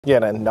Yeah,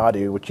 and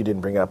Nadu, which you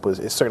didn't bring up,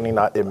 is certainly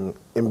not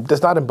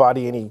does not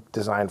embody any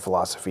design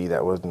philosophy.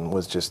 That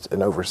was just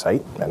an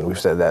oversight, and we've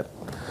said that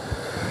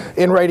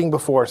in writing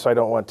before. So I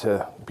don't want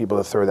people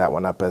to throw that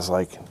one up as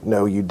like,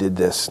 no, you did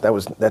this. That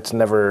was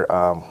never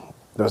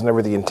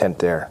the intent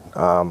there.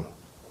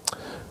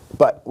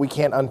 But we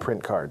can't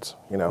unprint cards.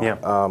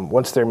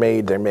 Once they're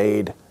made, they're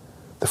made.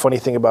 The funny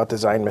thing about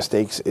design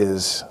mistakes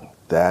is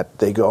that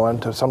they go on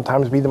to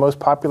sometimes be the most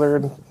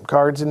popular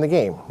cards in the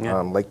game.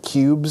 Like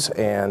cubes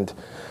and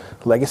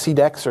legacy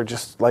decks are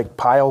just like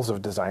piles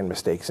of design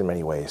mistakes in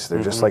many ways.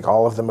 They're just like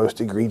all of the most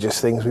egregious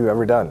things we've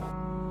ever done.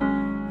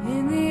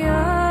 In the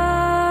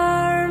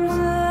arms of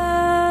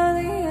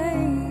the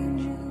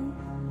angel,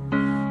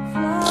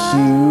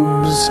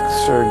 Cubes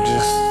are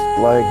just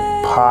like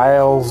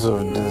piles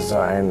of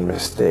design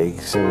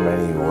mistakes in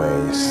many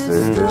ways.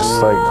 They're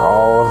just like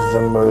all of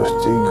the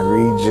most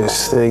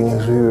egregious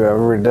things we've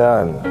ever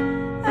done.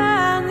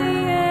 and the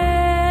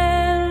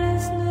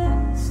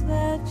endlessness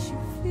that you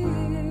feel.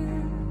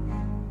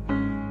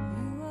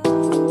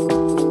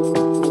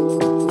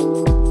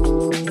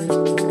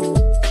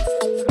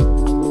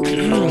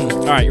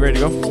 All right, you ready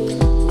to go?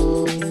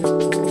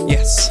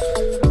 Yes.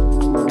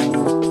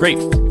 Great.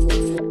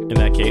 In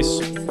that case,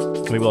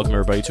 let me welcome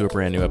everybody to a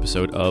brand new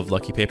episode of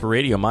Lucky Paper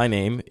Radio. My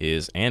name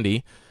is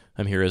Andy.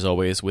 I'm here as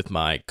always with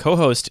my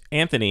co-host,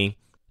 Anthony.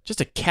 Just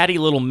a catty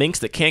little minx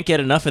that can't get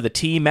enough of the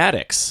tea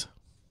Maddox.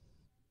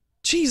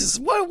 Jesus,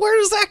 where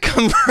does that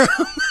come from?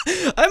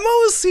 I'm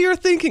always here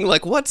thinking,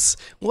 like, what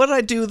did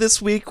I do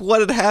this week? What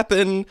had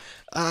happened?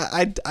 What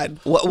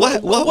happened?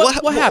 What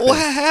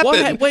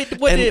happened?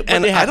 What did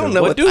happen? I don't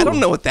know. I don't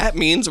know what that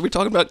means. Are we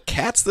talking about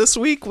cats this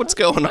week? What's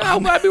going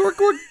on? I mean, we're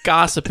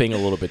gossiping a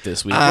little bit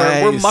this week.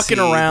 We're mucking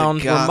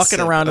around. We're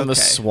mucking around in the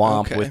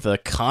swamp with the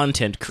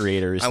content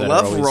creators. I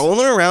love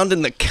rolling around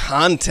in the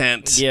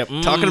content. Yeah,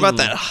 talking about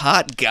that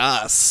hot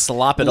goss.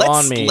 Slop it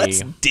on me.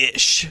 Let's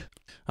dish.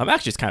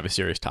 Actually, it's kind of a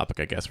serious topic,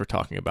 I guess, we're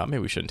talking about.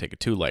 Maybe we shouldn't take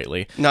it too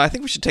lightly. No, I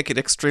think we should take it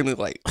extremely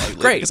lightly.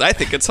 Great. Because I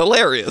think it's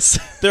hilarious.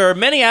 There are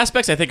many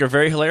aspects I think are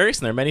very hilarious,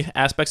 and there are many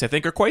aspects I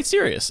think are quite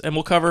serious, and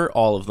we'll cover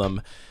all of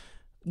them.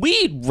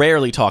 We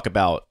rarely talk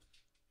about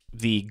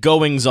the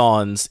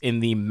goings-ons in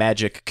the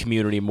Magic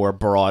community more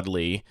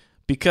broadly,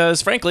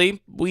 because,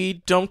 frankly, we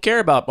don't care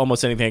about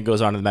almost anything that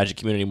goes on in the Magic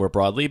community more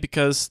broadly,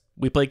 because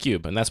we play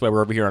Cube, and that's why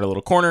we're over here in our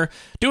little corner,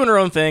 doing our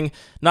own thing,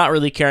 not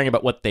really caring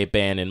about what they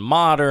ban in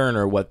Modern,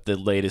 or what the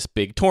latest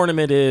big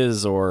tournament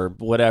is, or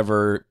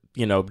whatever,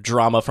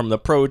 drama from the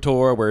Pro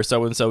Tour, where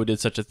so-and-so did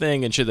such a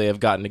thing, and should they have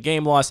gotten a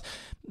game loss.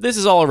 This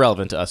is all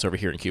irrelevant to us over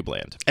here in Cube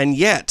Land. And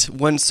yet,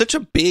 when such a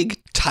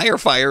big tire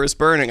fire is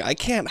burning, I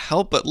can't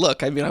help but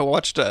look. I mean, I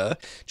watched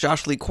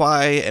Josh Lee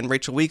Kwai and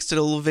Rachel Weeks did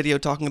a little video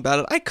talking about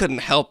it. I couldn't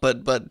help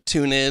but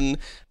tune in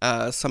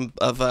some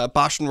of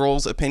Bosch and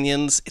Roll's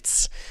opinions.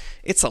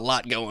 It's a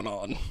lot going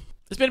on.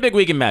 It's been a big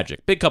week in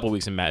Magic. Big couple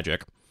weeks in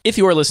Magic. If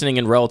you are listening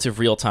in relative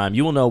real time,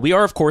 you will know we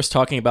are, of course,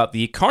 talking about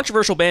the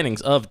controversial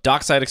bannings of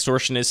Dockside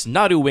Extortionist,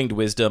 Nadu Winged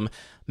Wisdom,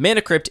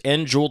 Mana Crypt,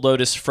 and Jeweled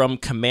Lotus from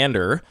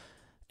Commander,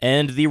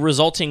 and the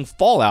resulting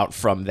fallout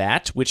from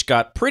that, which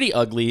got pretty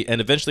ugly and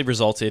eventually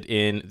resulted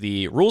in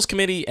the Rules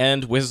Committee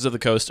and Wizards of the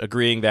Coast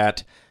agreeing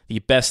that the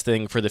best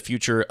thing for the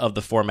future of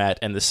the format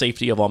and the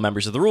safety of all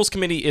members of the Rules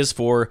Committee is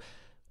for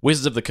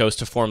Wizards of the Coast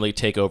to formally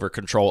take over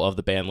control of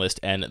the ban list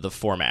and the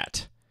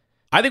format.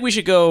 I think we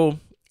should go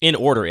in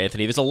order,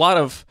 Anthony. There's a lot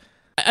of...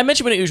 I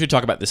mentioned we don't usually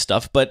talk about this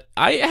stuff, but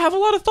I have a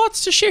lot of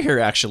thoughts to share here,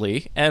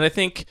 actually, and I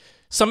think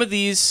some of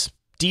these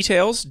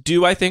details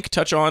do, I think,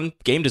 touch on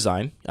game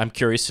design. I'm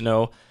curious to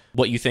know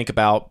what you think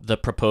about the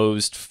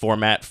proposed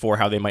format for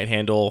how they might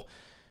handle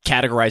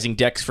categorizing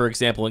decks, for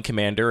example, in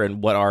Commander,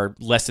 and what our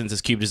lessons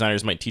as Cube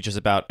designers might teach us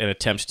about an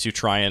attempt to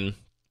try and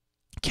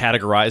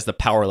categorize the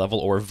power level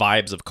or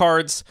vibes of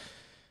cards.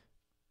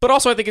 But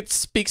also, I think it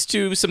speaks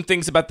to some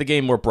things about the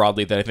game more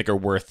broadly that I think are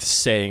worth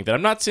saying that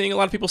I'm not seeing a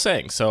lot of people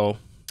saying, so...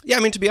 Yeah,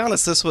 I mean, to be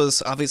honest, this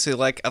was obviously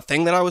like a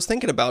thing that I was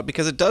thinking about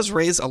because it does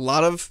raise a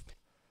lot of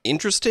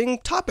interesting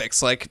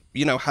topics, like,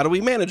 how do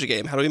we manage a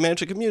game? How do we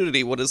manage a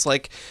community? What is,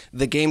 like,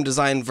 the game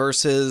design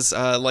versus,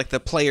 like,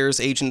 the player's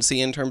agency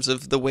in terms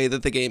of the way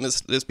that the game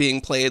is being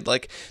played?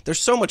 Like,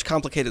 there's so much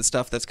complicated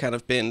stuff that's kind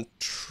of been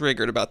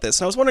triggered about this.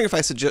 And I was wondering if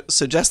I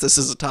suggest this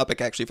as a topic,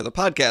 actually, for the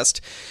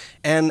podcast.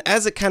 And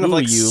as it kind of,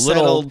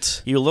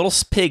 settled... You little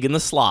pig in the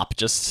slop,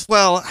 just...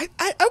 Well,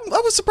 I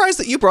was surprised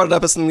that you brought it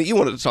up as something that you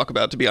wanted to talk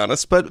about, to be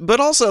honest. But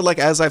also, like,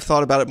 as I've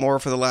thought about it more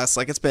for the last,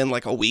 like, it's been,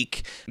 like, a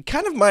week,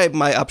 kind of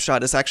my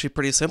upshot is actually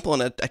pretty simple,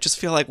 and I just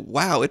feel like,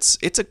 wow, it's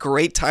a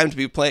great time to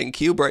be playing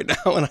Cube right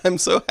now, and I'm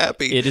so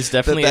happy. It is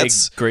definitely a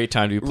great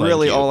time to be playing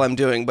really Cube. All I'm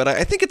doing, but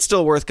I think it's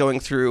still worth going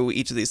through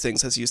each of these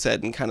things, as you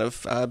said, and kind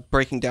of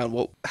breaking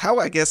down how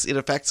I guess it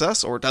affects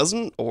us, or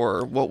doesn't,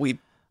 or what we...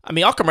 I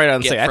mean, I'll come right out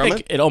and say, I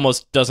think it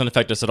almost doesn't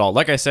affect us at all.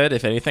 Like I said,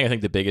 if anything, I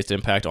think the biggest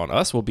impact on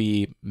us will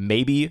be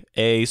maybe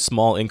a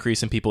small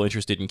increase in people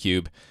interested in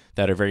Cube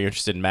that are very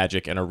interested in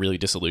Magic and are really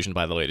disillusioned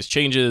by the latest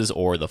changes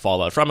or the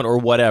fallout from it or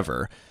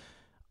whatever.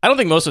 I don't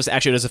think most of us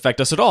actually does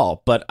affect us at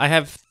all, but I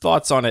have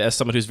thoughts on it as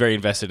someone who's very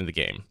invested in the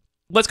game.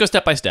 Let's go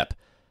step by step.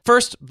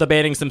 First, the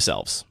bannings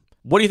themselves.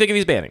 What do you think of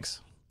these bannings?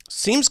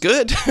 Seems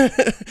good.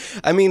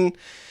 I mean,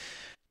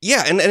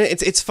 yeah, and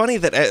it's funny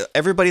that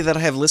everybody that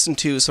I have listened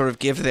to sort of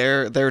give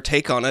their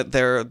take on it.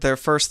 Their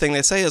first thing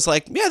they say is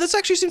like, yeah, this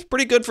actually seems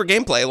pretty good for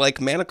gameplay. Like,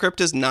 Mana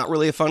Crypt is not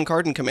really a fun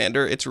card in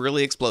Commander. It's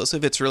really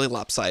explosive. It's really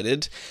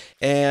lopsided,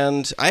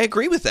 and I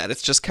agree with that.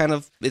 It's just kind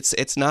of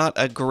it's not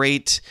a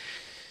great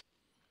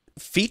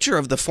feature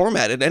of the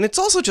format, and it's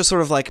also just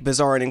sort of like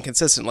bizarre and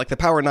inconsistent. Like, the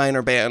Power 9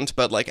 are banned,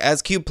 but like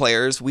as cube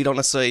players, we don't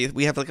necessarily,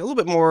 we have like a little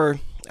bit more,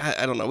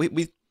 I don't know,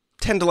 we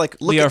tend to like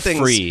look at things.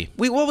 Free.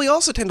 We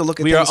also tend to look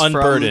at we things are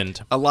unburdened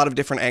from a lot of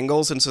different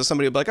angles, and so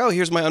somebody will be like, oh,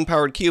 here's my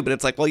unpowered cube, and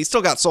it's like, well, you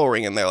still got Soul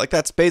Ring in there. Like,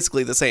 that's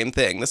basically the same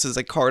thing. This is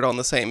a card on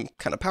the same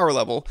kind of power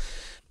level.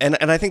 And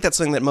I think that's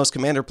something that most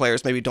Commander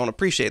players maybe don't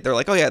appreciate. They're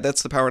like, oh yeah,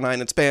 that's the Power 9,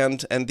 it's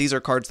banned, and these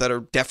are cards that are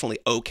definitely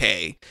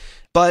okay.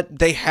 But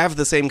they have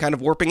the same kind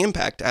of warping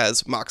impact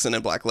as Moxen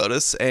and Black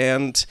Lotus,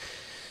 and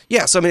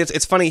yeah, so I mean,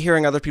 it's funny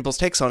hearing other people's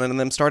takes on it, and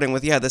them starting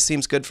with, yeah, this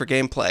seems good for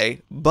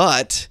gameplay,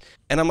 but,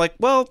 and I'm like,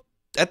 well,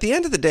 at the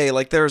end of the day,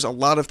 like, there's a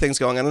lot of things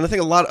going on, and I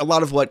think a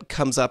lot of what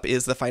comes up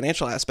is the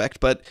financial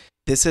aspect, but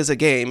this is a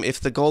game. If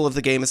the goal of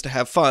the game is to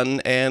have fun,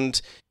 and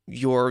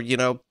you're,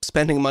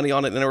 spending money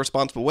on it in a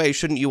responsible way,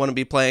 shouldn't you want to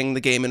be playing the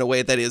game in a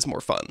way that is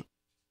more fun?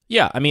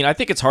 Yeah, I mean, I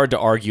think it's hard to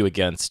argue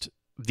against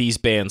these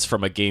bans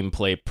from a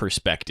gameplay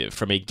perspective,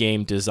 from a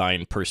game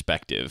design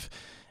perspective.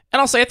 And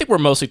I'll say, I think we're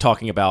mostly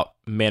talking about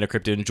Mana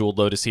Crypt and Jeweled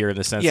Lotus here in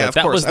the sense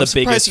that was the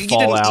biggest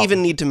fallout. You didn't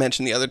even need to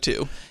mention the other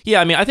two. Yeah,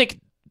 I mean, I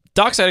think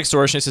Dockside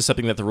Extortionist is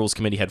something that the Rules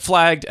Committee had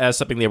flagged as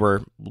something they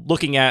were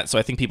looking at, so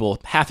I think people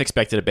half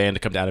expected a ban to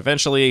come down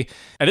eventually.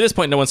 And at this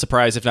point, no one's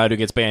surprised if Nadu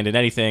gets banned in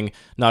anything.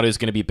 Nadu is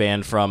going to be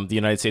banned from the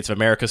United States of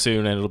America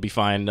soon, and it'll be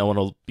fine. No one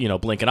will,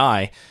 blink an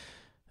eye.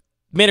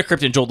 Mana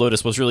Crypt and Jeweled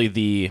Lotus was really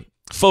the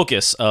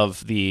focus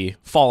of the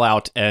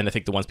fallout, and I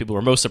think the ones people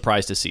were most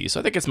surprised to see. So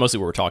I think it's mostly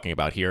what we're talking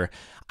about here.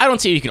 I don't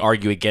see how you can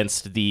argue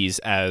against these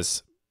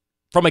as,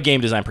 from a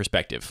game design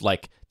perspective.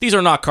 Like, these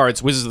are not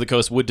cards Wizards of the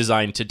Coast would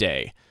design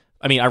today.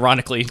 I mean,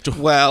 ironically...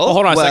 Well,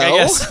 hold on a second, I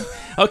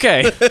guess.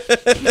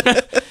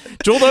 Okay.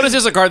 Jeweled Lotus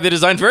is a card they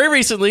designed very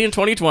recently in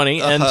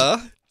 2020, and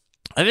I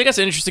think that's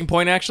an interesting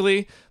point,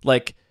 actually.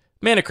 Like,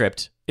 Mana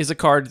Crypt is a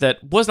card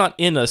that was not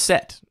in a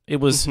set.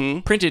 It was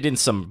printed in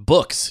some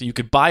books. You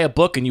could buy a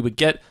book, and you would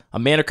get a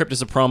Mana Crypt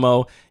as a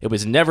promo. It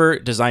was never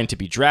designed to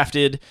be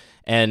drafted,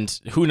 and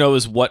who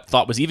knows what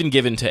thought was even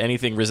given to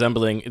anything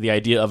resembling the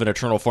idea of an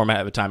Eternal format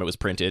at the time it was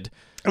printed.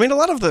 I mean, a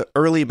lot of the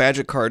early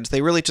Magic cards,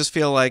 they really just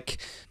feel like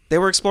they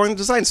were exploring the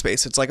design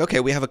space. It's like, okay,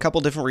 we have a couple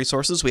different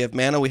resources. We have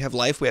mana, we have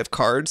life, we have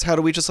cards. How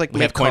do we just like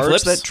make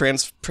cards that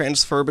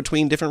transfer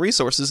between different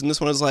resources? And this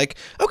one is like,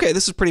 okay,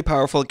 this is pretty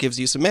powerful. It gives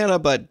you some mana,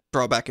 but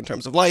drawback in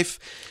terms of life.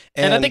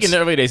 And I think in the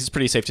early days, it's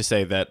pretty safe to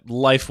say that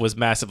life was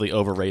massively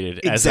overrated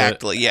as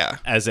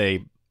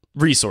a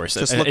resource.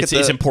 Just look at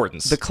its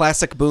importance. The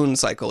classic boon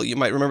cycle. You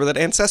might remember that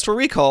Ancestral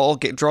Recall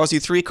draws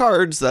you 3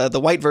 cards. The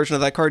white version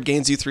of that card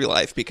gains you 3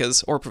 life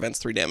or prevents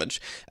 3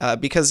 damage.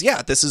 Because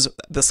this is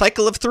the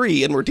cycle of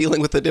 3, and we're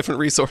dealing with the different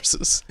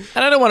resources.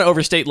 And I don't want to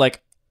overstate,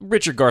 like,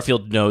 Richard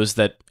Garfield knows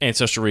that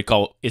Ancestral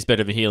Recall is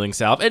better than Healing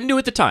Salve, and knew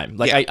at the time.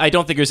 Like, yeah. I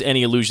don't think there's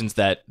any illusions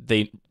that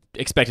they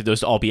expected those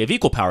to all be of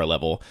equal power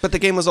level. But the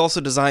game was also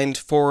designed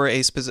for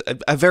a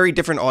very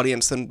different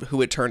audience than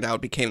who it turned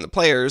out became the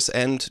players,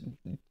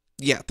 and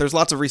yeah, there's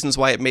lots of reasons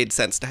why it made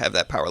sense to have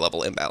that power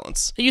level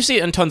imbalance. You see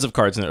it in tons of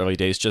cards in the early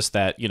days, just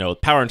that,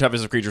 power and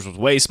toughness of creatures was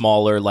way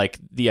smaller, like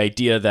the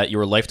idea that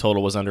your life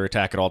total was under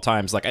attack at all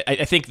times. Like,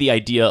 I think the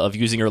idea of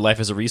using your life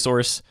as a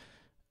resource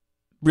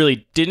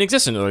really didn't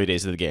exist in the early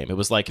days of the game. It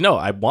was like, no,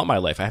 I want my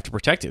life, I have to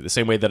protect it. The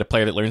same way that a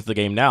player that learns the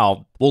game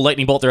now will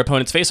lightning bolt their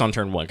opponent's face on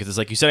turn 1, because it's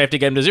like, you said I have to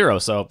get him to 0,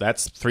 so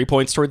that's 3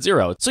 points towards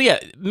 0. So yeah,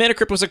 Mana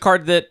Crypt was a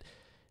card that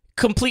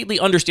completely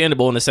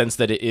understandable in the sense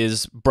that it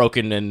is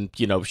broken and,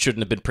 shouldn't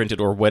have been printed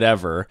or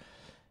whatever.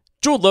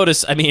 Jeweled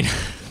Lotus, I mean,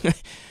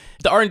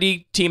 the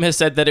R&D team has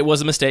said that it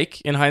was a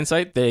mistake in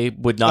hindsight. They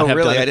would not have done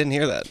it. Oh, really? I didn't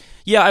hear that.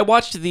 Yeah, I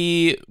watched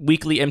the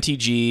weekly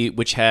MTG,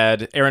 which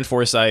had Aaron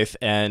Forsyth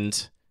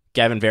and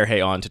Gavin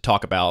Verhey on to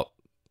talk about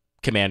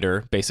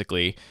Commander,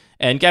 basically.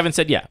 And Gavin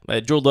said, yeah,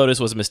 Jeweled Lotus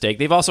was a mistake.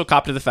 They've also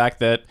copped to the fact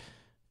that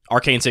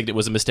Arcane Signet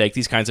was a mistake,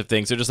 these kinds of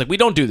things. They're just like, we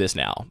don't do this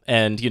now.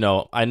 And,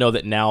 I know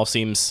that now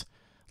seems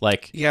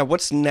like... Yeah,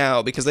 what's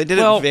now? Because they did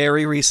it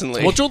very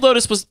recently. Well, Jeweled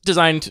Lotus was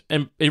designed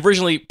and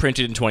originally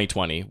printed in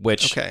 2020,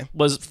 which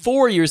was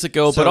 4 years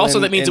ago, but also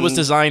that means it was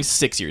designed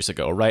 6 years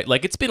ago, right?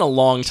 Like, it's been a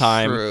long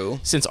time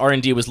since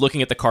R&D was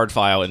looking at the card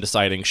file and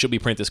deciding, should we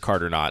print this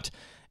card or not?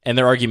 And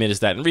their argument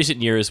is that in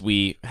recent years,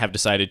 we have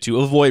decided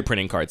to avoid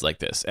printing cards like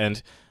this.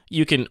 And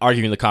you can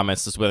argue in the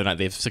comments as to whether or not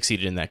they've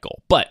succeeded in that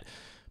goal. But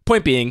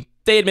point being,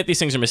 they admit these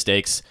things are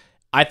mistakes.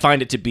 I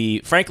find it to be,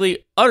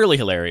 frankly, utterly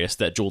hilarious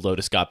that Jeweled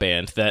Lotus got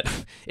banned,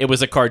 that it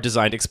was a card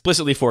designed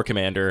explicitly for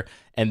Commander,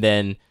 and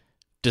then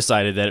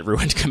decided that it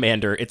ruined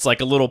Commander. It's like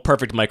a little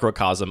perfect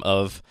microcosm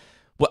of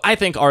what I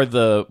think are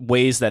the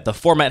ways that the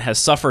format has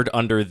suffered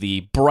under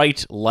the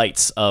bright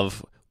lights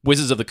of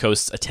Wizards of the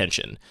Coast's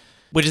attention,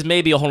 which is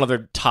maybe a whole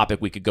other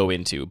topic we could go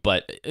into,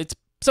 but it's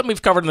something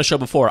we've covered on the show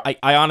before.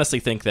 I honestly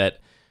think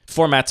that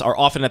formats are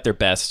often at their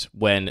best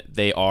when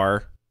they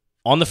are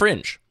on the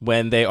fringe,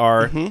 when they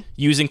are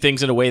using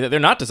things in a way that they're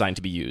not designed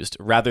to be used,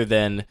 rather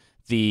than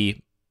the,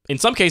 in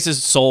some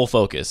cases, sole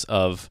focus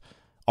of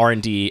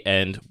R&D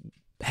and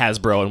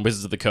Hasbro and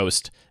Wizards of the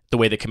Coast, the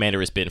way that Commander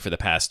has been for the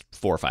past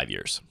 4 or 5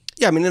 years.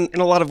 Yeah, I mean, in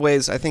a lot of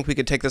ways, I think we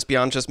could take this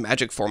beyond just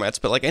Magic formats,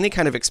 but like any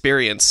kind of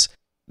experience,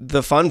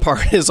 the fun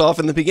part is off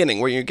in the beginning,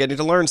 where you're getting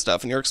to learn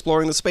stuff and you're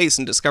exploring the space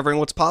and discovering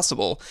what's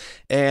possible.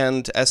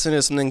 And as soon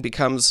as something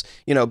becomes,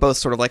 both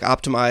sort of like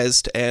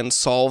optimized and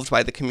solved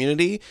by the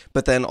community,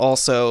 but then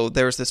also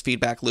there's this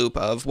feedback loop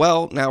of,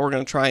 well, now we're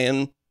going to try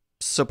and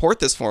support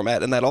this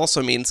format, and that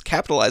also means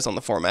capitalize on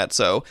the format.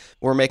 So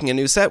we're making a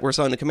new set, we're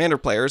selling to Commander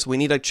players, we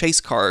need a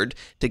chase card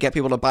to get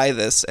people to buy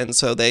this, and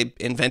so they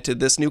invented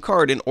this new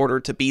card in order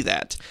to be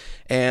that.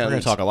 And we're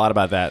going to talk a lot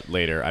about that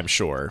later, I'm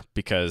sure,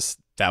 because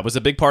that was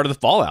a big part of the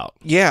fallout.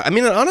 Yeah, I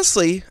mean,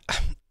 honestly,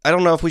 I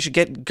don't know if we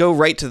should go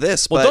right to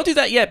this. Well, but don't do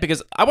that yet,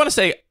 because I want to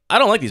say I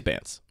don't like these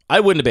bans. I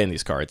wouldn't have banned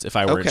these cards if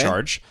I were in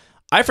charge.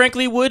 I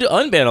frankly would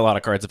unban a lot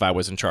of cards if I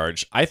was in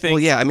charge. I think.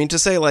 Well, yeah, I mean, to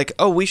say like,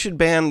 oh, we should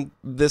ban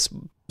this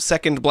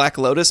second Black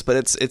Lotus,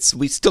 but it's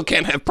we still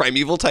can't have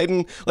Primeval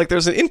Titan. Like,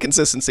 there's an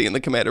inconsistency in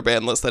the Commander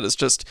ban list that is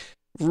just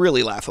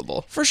really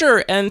laughable. For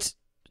sure, and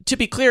to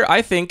be clear,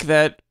 I think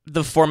that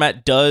the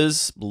format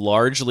does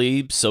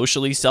largely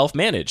socially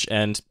self-manage,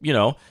 and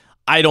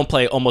I don't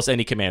play almost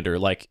any Commander.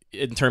 Like,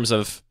 in terms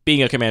of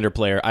being a Commander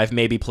player, I've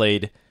maybe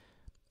played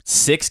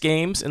 6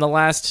 games in the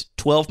last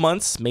 12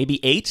 months,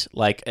 maybe 8.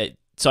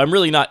 So I'm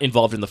really not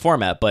involved in the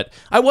format, but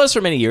I was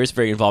for many years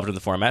very involved in the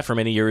format, for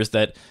many years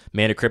that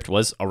Mana Crypt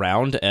was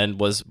around and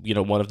was,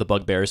 one of the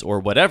bugbears or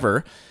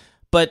whatever.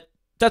 But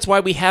that's why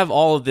we have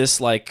all of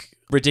this,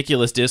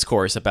 ridiculous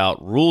discourse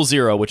about Rule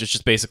 0, which is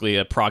just basically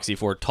a proxy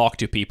for talk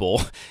to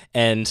people.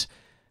 And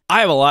I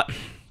have a lot...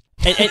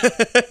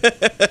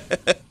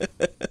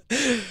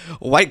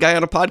 White guy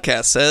on a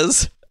podcast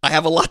says, I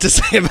have a lot to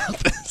say about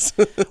this.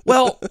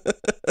 Well,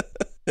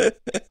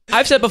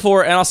 I've said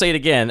before, and I'll say it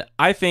again,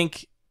 I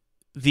think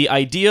the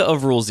idea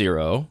of Rule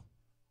 0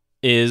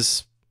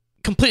 is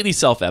completely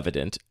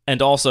self-evident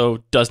and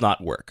also does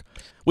not work.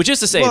 Which is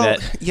to say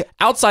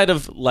outside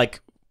of,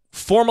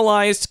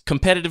 formalized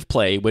competitive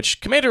play, which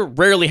Commander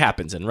rarely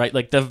happens in, right?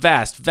 Like, the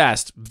vast,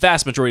 vast,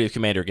 vast majority of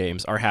Commander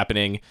games are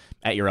happening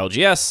at your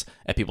LGS,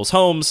 at people's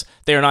homes.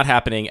 They are not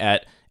happening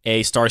at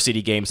a Star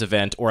City Games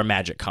event or a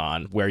Magic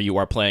Con where you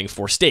are playing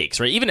for stakes,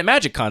 right? Even at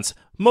Magic Cons,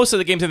 most of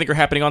the games I think are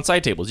happening on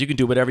side tables. You can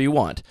do whatever you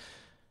want.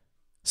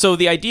 So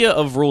the idea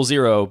of Rule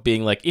 0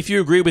 being if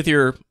you agree with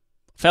your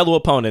fellow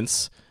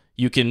opponents,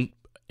 you can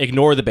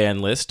ignore the ban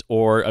list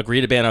or agree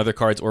to ban other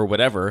cards or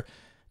whatever,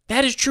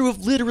 that is true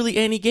of literally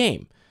any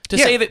game. To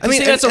say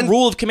that's a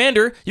rule of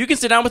Commander, you can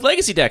sit down with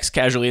Legacy decks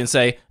casually and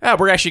say,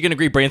 we're actually going to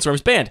agree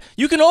Brainstorm's banned.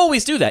 You can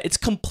always do that. It's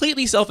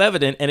completely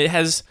self-evident, and it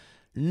has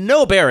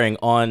no bearing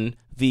on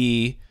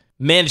the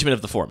management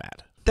of the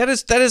format. That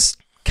is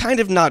kind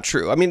of not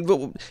true. I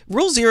mean,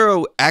 Rule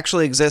 0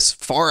 actually exists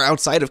far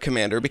outside of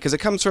Commander because it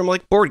comes from,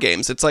 board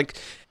games. It's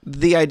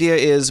the idea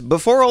is,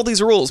 before all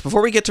these rules,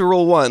 before we get to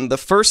Rule 1, the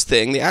first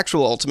thing, the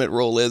actual ultimate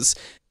rule is,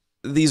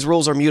 these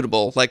rules are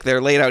mutable.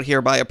 They're laid out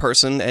here by a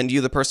person, and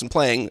you, the person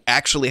playing,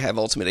 actually have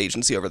ultimate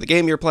agency over the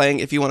game you're playing.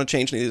 If you want to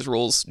change any of these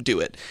rules,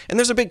 do it. And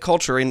there's a big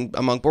culture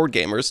among board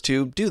gamers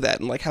to do that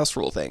and house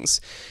rule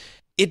things.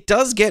 It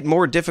does get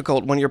more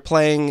difficult when you're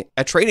playing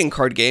a trading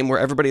card game where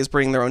everybody is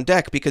bringing their own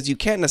deck, because you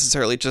can't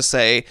necessarily just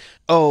say,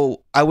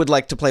 oh, I would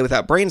like to play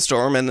without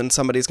Brainstorm, and then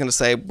somebody's going to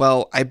say,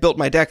 well, I built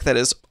my deck that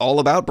is all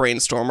about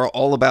Brainstorm or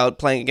all about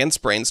playing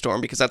against Brainstorm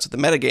because that's what the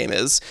metagame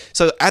is.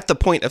 So at the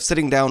point of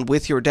sitting down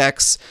with your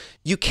decks,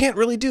 you can't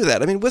really do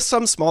that. I mean, with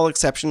some small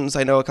exceptions,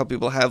 I know a couple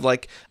people have a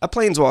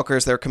Planeswalker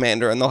as their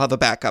commander, and they'll have a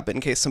backup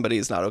in case somebody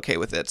is not okay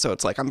with it. So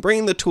it's I'm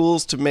bringing the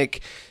tools to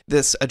make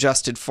this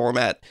adjusted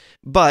format,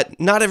 but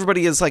not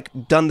everybody has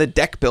done the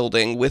deck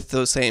building with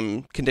those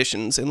same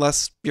conditions,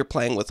 unless you're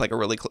playing with a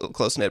really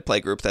close-knit play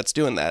group that's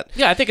doing that.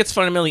 Yeah, I think it's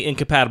fundamentally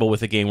incompatible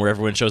with a game where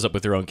everyone shows up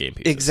with their own game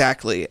pieces.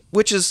 Exactly.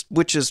 Which is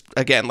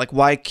again,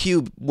 why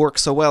Cube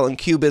works so well, and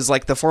Cube is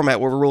the format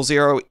where Rule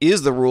 0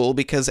 is the rule,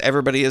 because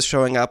everybody is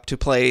showing up to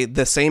play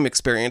the same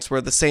experience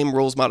where the same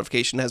rules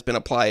modification has been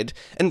applied.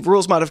 And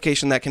rules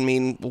modification, that can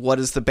mean what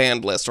is the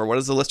banned list, or what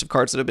is the list of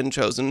cards that have been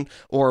chosen,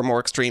 or more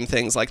extreme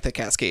things like the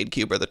Cascade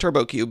Cube or the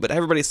Turbo Cube, but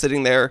everybody's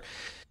sitting there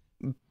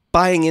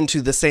buying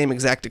into the same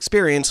exact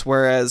experience,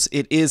 whereas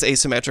it is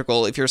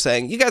asymmetrical if you're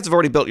saying, you guys have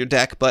already built your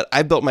deck, but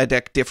I built my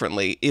deck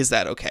differently. Is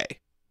that okay?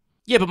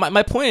 Yeah, but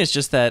my point is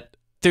just that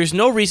there's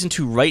no reason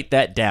to write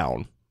that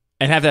down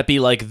and have that be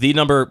the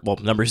number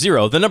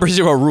 0, the number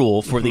 0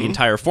 rule for the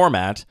entire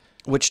format.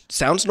 Which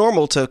sounds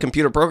normal to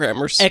computer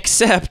programmers.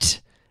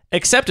 Except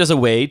as a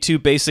way to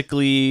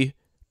basically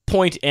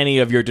point any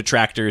of your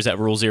detractors at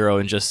Rule Zero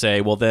and just say,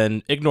 well,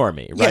 then ignore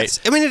me, right? Yes.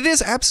 I mean, it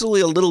is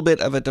absolutely a little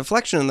bit of a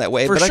deflection in that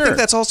way, For but sure. I think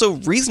that's also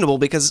reasonable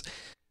because,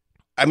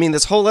 I mean,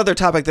 this whole other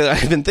topic that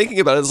I've been thinking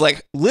about is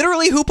like,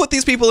 literally, who put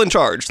these people in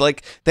charge?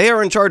 Like, they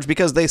are in charge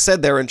because they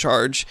said they're in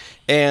charge,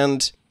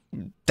 and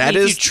that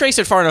If is... you trace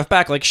it far enough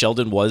back, like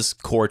Sheldon was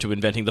core to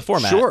inventing the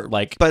format. Sure,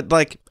 Like, but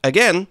like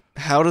again,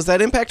 how does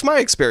that impact my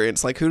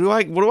experience? Like,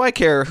 what do I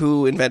care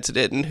who invented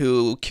it and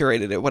who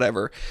curated it,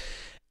 whatever?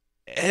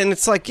 And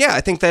it's like, yeah,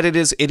 I think that it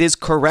is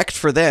correct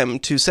for them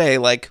to say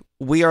like,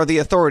 we are the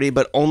authority,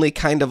 but only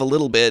kind of a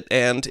little bit.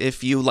 And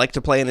if you like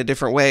to play in a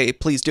different way,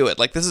 please do it.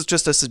 Like, this is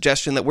just a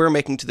suggestion that we're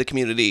making to the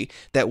community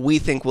that we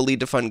think will lead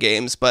to fun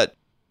games, but.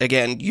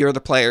 Again, you're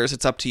the players.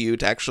 It's up to you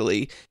to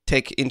actually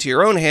take into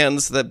your own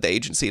hands the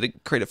agency to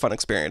create a fun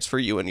experience for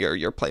you and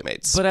your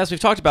playmates. but as we've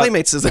talked about,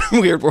 Playmates is a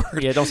weird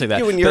word. yeah, don't say that.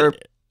 You and your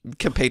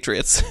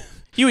compatriots.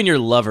 You and your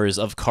lovers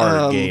of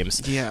card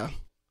games. Yeah.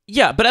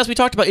 Yeah, but as we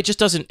talked about,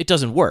 it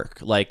doesn't work.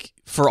 Like,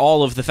 for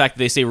all of the fact that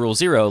they say Rule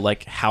Zero,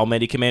 like, how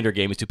many Commander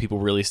games do people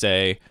really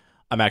say,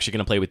 I'm actually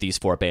going to play with these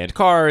 4 banned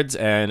cards,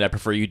 and I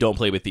prefer you don't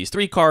play with these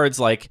 3 cards?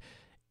 Like,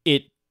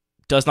 it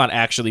does not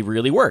actually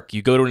really work.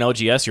 You go to an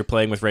LGS, you're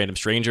playing with random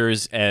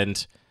strangers,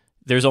 and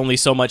there's only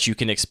so much you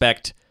can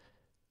expect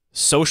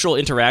social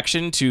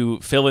interaction to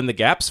fill in the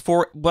gaps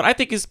for what I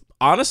think is,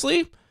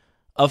 honestly,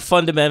 a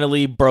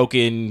fundamentally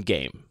broken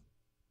game.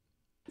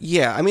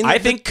 Yeah, I mean... I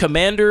think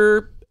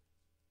Commander...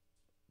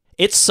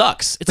 It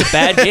sucks. It's a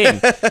bad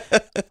game.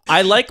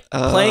 I like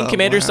playing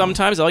Commander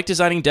sometimes. I like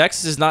designing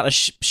decks. This is not a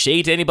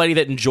shade to anybody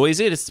that enjoys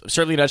it. It's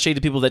certainly not shade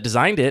to people that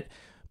designed it,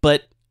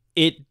 but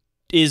it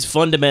is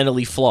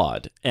fundamentally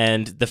flawed.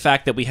 And the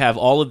fact that we have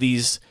all of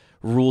these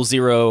Rule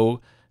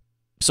Zero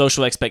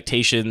social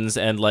expectations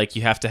and like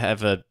you have to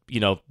have a,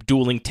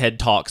 dueling TED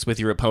Talks with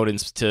your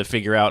opponents to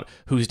figure out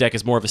whose deck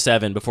is more of a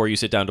 7 before you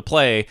sit down to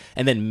play,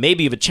 and then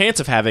maybe you have a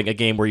chance of having a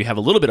game where you have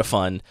a little bit of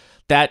fun,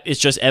 that is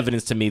just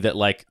evidence to me that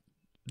like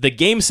the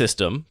game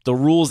system, the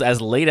rules as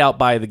laid out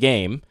by the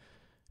game,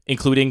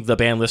 including the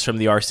ban list from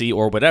the RC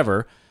or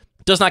whatever,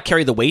 does not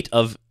carry the weight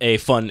of a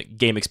fun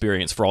game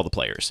experience for all the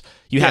players.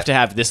 You have to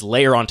have this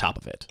layer on top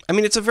of it. I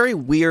mean, it's a very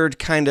weird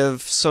kind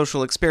of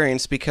social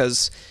experience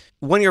because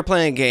when you're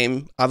playing a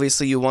game,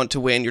 obviously you want to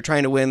win. You're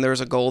trying to win.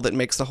 There's a goal that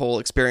makes the whole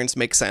experience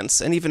make sense.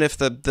 And even if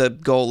the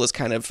goal is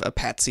kind of a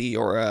patsy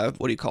or a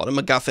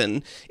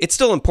MacGuffin, it's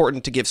still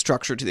important to give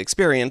structure to the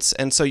experience.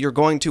 And so you're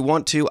going to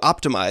want to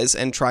optimize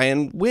and try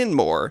and win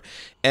more.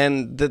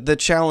 And the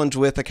challenge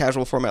with a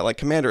casual format like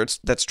Commander,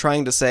 that's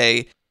trying to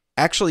say,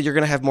 actually, you're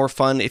going to have more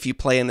fun if you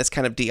play in this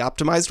kind of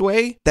de-optimized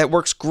way. That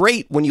works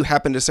great when you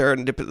happen to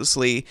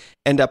serendipitously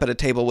end up at a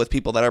table with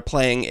people that are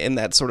playing in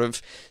that sort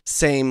of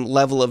same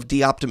level of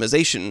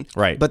de-optimization.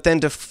 Right. But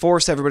then to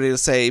force everybody to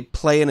say,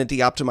 play in a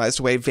de-optimized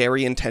way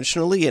very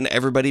intentionally and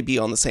everybody be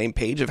on the same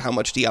page of how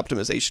much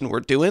de-optimization we're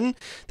doing,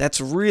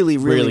 that's really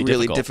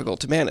difficult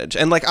to manage.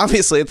 And like,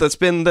 obviously, that's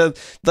been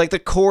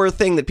the core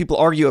thing that people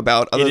argue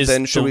about other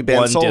than should we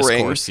ban Sol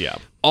Ring? Yeah.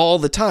 All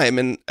the time.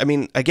 And I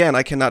mean, again,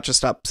 I cannot just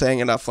stop saying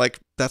enough, like,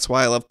 that's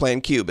why I love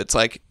playing Cube. It's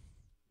like,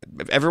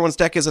 everyone's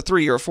deck is a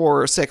 3 or a 4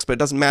 or a 6, but it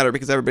doesn't matter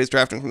because everybody's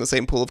drafting from the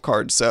same pool of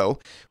cards, so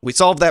we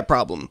solved that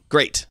problem.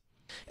 Great.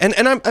 And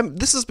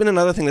this has been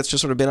another thing that's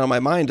just sort of been on my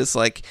mind, is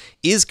like,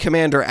 is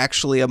Commander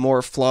actually a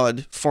more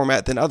flawed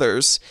format than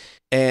others?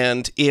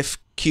 And if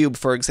Cube,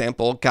 for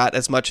example, got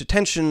as much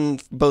attention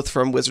both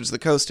from Wizards of the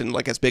Coast and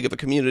like as big of a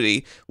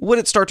community, would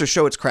it start to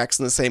show its cracks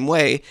in the same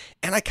way?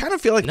 And I kind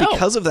of feel like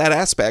because of that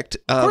aspect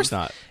of course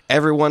not.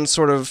 Everyone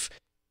sort of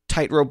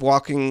tightrope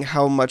walking,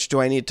 how much do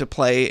I need to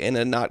play in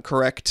a not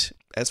correct,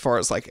 as far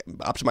as like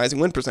optimizing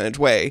win percentage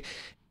way,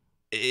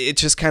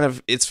 it's just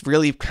it's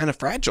really kind of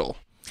fragile.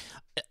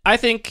 I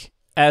think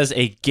as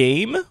a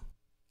game,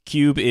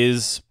 Cube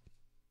is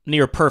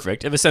near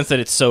perfect in the sense that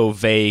it's so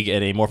vague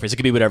and amorphous. It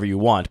could be whatever you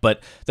want,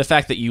 but the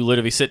fact that you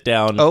literally sit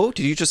down... Oh,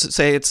 did you just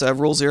say it's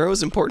Rule Zero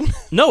is important?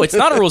 No, it's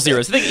not a Rule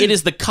Zero. I think it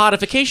is the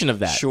codification of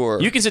that.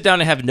 Sure. You can sit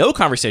down and have no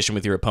conversation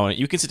with your opponent.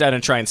 You can sit down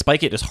and try and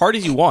spike it as hard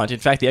as you want. In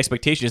fact, the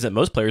expectation is that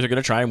most players are going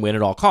to try and win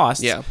at all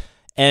costs. Yeah.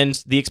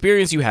 And the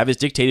experience you have is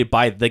dictated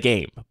by the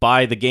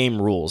game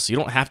rules. You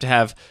don't have to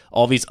have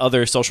all these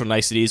other social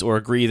niceties or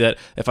agree that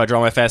if I draw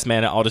my fast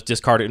mana, I'll just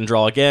discard it and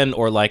draw again,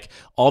 or like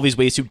all these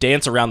ways to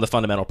dance around the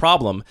fundamental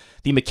problem.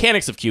 The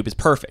mechanics of Cube is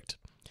perfect.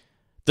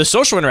 The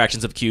social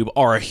interactions of Cube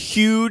are a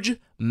huge,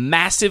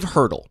 massive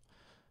hurdle.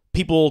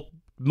 People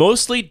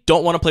mostly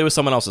don't want to play with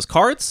someone else's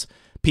cards.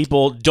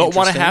 People don't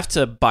want to have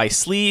to buy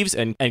sleeves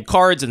and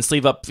cards and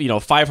sleeve up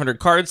 500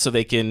 cards so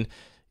they can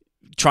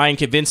try and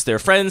convince their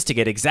friends to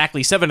get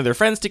exactly 7 of their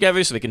friends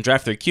together so they can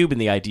draft their cube in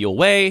the ideal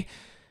way.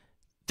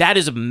 That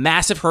is a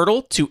massive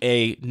hurdle to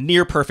a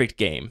near perfect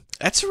game.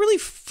 That's a really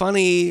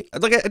funny,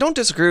 like, I don't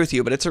disagree with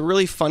you, but it's a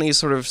really funny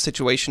sort of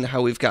situation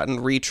how we've gotten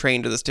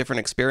retrained to this different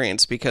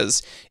experience,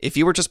 because if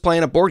you were just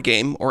playing a board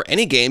game or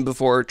any game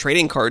before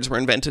trading cards were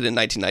invented in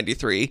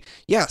 1993,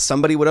 yeah,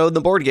 somebody would own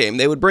the board game.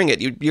 They would bring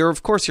it. You're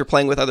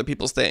playing with other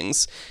people's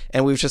things,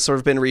 and we've just sort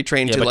of been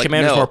retrained to, but like,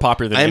 Commander's no, more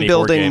popular than I'm any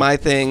board building game. my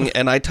thing,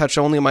 and I touch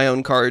only my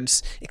own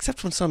cards,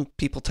 except when some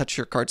people touch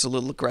your cards a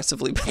little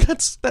aggressively, but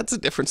that's a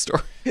different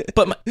story.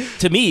 But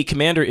to me,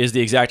 Commander is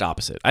the exact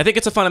opposite. I think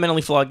it's a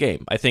fundamentally flawed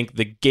game. I think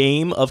the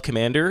game of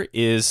Commander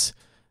is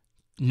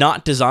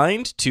not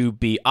designed to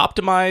be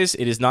optimized.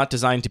 It is not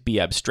designed to be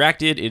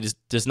abstracted.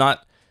 Does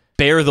not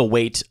bear the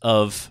weight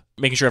of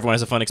making sure everyone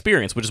has a fun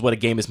experience, which is what a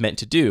game is meant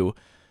to do.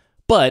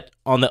 But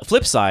on the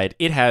flip side,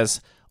 it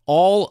has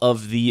all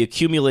of the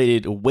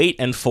accumulated weight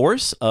and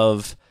force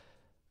of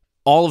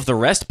all of the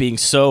rest being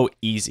so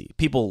easy.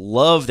 People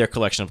love their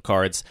collection of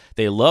cards.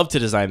 They love to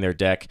design their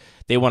deck.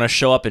 They want to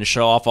show up and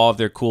show off all of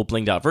their cool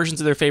blinged out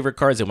versions of their favorite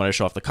cards. They want to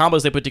show off the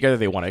combos they put together.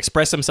 They want to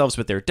express themselves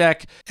with their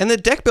deck. And the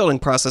deck building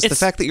process, the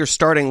fact that you're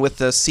starting with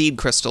the seed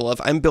crystal of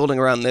I'm building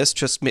around this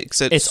just makes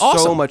it It's so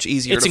awesome. much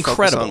easier It's to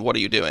incredible. focus on what are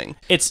you doing.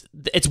 It's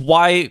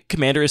why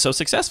Commander is so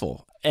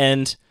successful.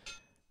 And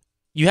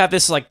you have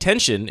this like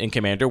tension in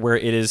Commander where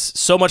it is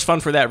so much fun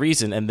for that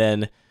reason, and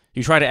then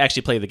you try to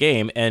actually play the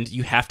game, and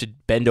you have to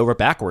bend over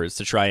backwards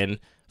to try and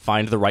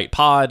find the right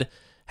pod,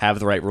 have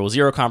the right Rule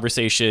Zero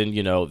conversation.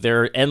 You know,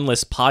 there are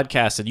endless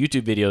podcasts and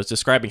YouTube videos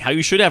describing how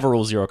you should have a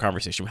Rule Zero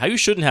conversation, how you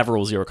shouldn't have a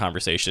Rule Zero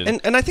conversation.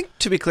 And I think,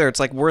 to be clear, it's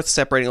like worth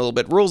separating a little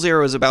bit. Rule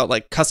Zero is about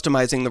like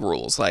customizing the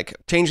rules, like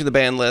changing the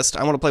ban list.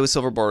 I want to play with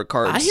silver border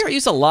cards. I hear it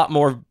used a lot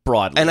more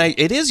broadly. And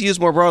it is used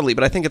more broadly,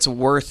 but I think it's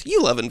worth,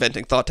 you love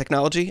inventing thought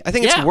technology. I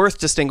think it's Yeah. worth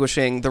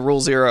distinguishing the Rule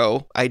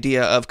Zero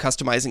idea of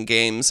customizing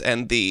games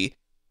and the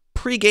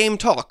pre-game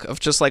talk of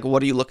just like,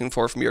 what are you looking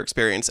for from your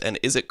experience, and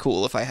is it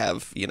cool if I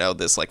have, you know,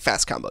 this like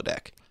fast combo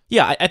deck?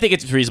 Yeah, I think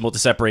it's reasonable to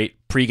separate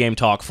pre-game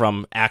talk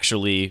from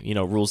actually, you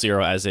know, Rule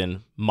Zero as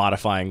in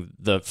modifying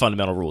the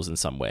fundamental rules in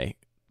some way.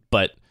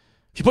 But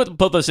if you put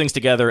both those things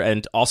together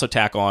and also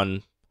tack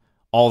on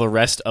all the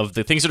rest of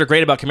the things that are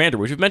great about Commander,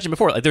 which we've mentioned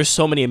before, like there's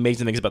so many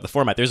amazing things about the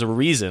format. There's a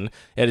reason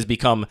it has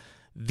become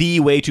the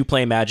way to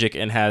play Magic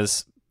and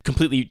has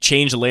completely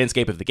changed the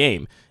landscape of the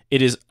game.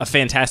 It is a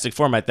fantastic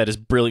format that is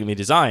brilliantly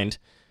designed.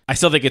 I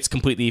still think it's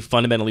completely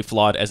fundamentally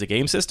flawed as a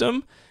game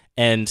system,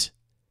 and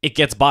it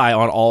gets by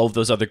on all of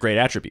those other great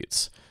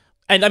attributes.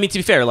 And I mean, to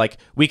be fair, like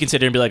we can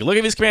sit here and be like, look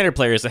at these Commander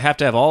players that have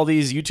to have all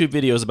these YouTube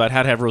videos about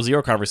how to have Rule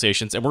Zero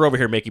conversations, and we're over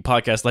here making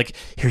podcasts like,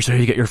 here's how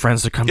you get your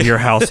friends to come to your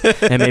house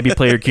and maybe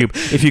play your cube.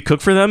 If you cook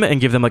for them and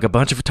give them like a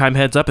bunch of time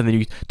heads up, and then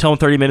you tell them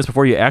 30 minutes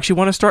before you actually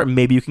want to start,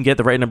 maybe you can get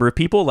the right number of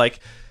people. Like,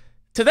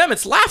 to them,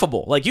 it's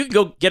laughable. Like, you can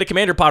go get a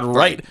Commander pod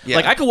right. Yeah.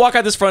 Like, I could walk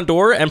out this front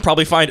door and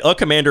probably find a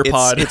Commander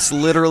pod. It's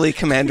literally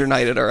Commander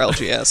Night at our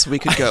LGS. We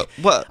could go.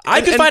 Well, I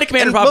could find a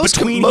Commander pod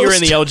between here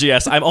and the most-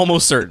 LGS. I'm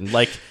almost certain.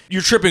 Like,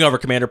 you're tripping over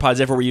Commander pods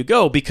everywhere you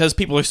go because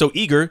people are so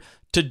eager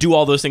to do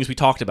all those things we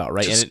talked about,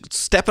 right? Just And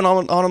stepping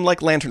on them like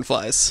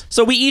lanternflies.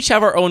 so we each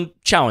have our own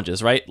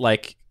challenges, right?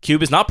 Like,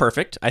 Cube is not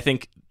perfect. I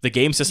think the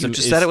game system You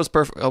just said it was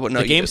perfect. Oh, but no,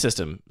 the you game did.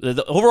 system.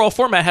 The overall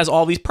format has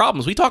all these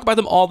problems. We talk about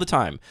them all the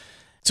time.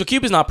 So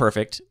Cube is not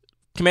perfect.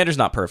 Commander's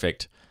not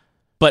perfect.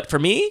 But for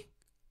me,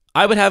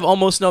 I would have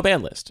almost no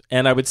ban list.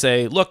 And I would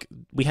say, look,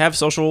 we have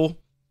social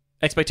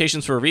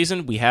expectations for a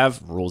reason. We have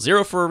Rule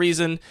Zero for a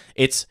reason.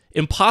 It's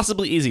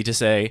impossibly easy to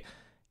say,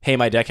 hey,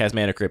 my deck has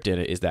Mana Crypt in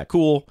it. Is that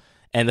cool?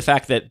 And the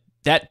fact that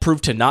that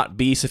proved to not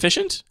be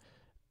sufficient,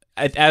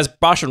 as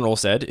Bosch and Roll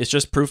said, it's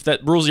just proof that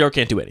Rule Zero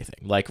can't do anything.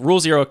 Like, Rule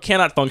Zero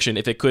cannot function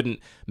if it couldn't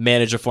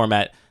manage a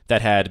format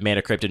that had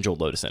Mana Crypt and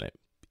Jeweled Lotus in it.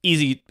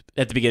 Easy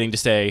at the beginning to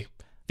say,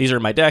 these are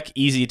in my deck.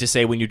 Easy to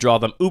say when you draw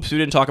them, oops, we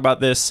didn't talk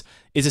about this.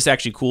 Is this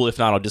actually cool? If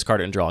not, I'll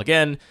discard it and draw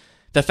again.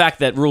 The fact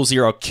that Rule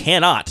Zero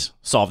cannot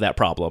solve that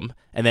problem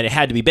and that it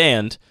had to be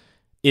banned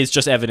is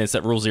just evidence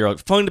that Rule Zero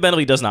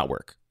fundamentally does not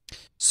work.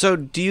 So,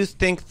 do you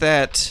think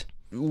that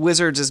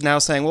Wizards is now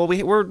saying, well,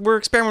 we're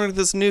experimenting with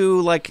this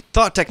new like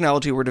thought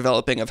technology we're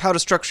developing of how to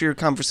structure your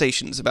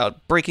conversations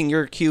about breaking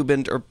your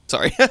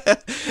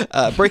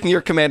breaking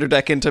your Commander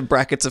deck into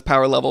brackets of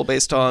power level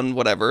based on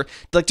whatever.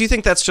 Like, do you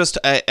think that's just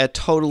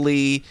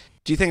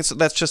do you think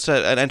that's just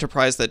an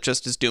enterprise that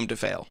just is doomed to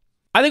fail?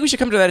 I think we should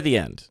come to that at the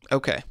end,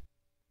 Okay.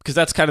 because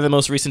that's kind of the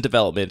most recent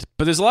development.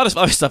 But there's a lot of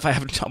other stuff I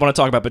want to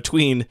talk about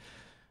between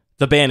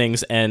the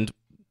bannings and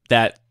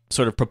that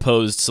sort of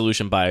proposed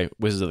solution by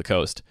Wizards of the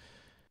Coast.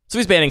 So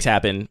these bannings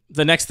happen.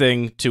 The next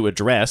thing to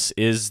address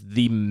is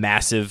the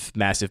massive,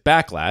 massive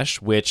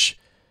backlash, which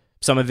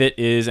some of it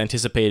is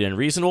anticipated and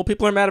reasonable.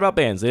 People are mad about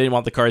bans. They didn't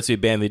want the cards to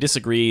be banned. They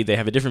disagree. They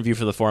have a different view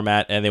for the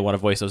format, and they want to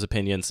voice those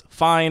opinions.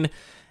 Fine.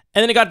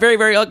 And then it got very,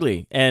 very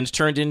ugly and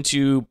turned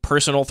into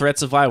personal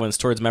threats of violence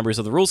towards members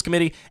of the Rules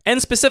Committee,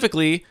 and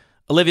specifically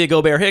Olivia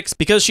Gobert-Hicks,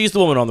 because she's the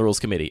woman on the Rules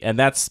Committee. And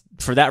that's,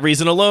 for that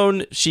reason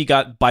alone, she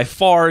got by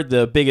far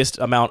the biggest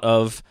amount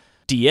of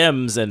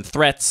DMs and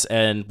threats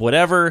and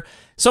whatever.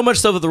 So much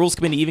so that the Rules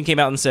Committee even came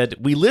out and said,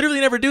 we literally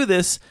never do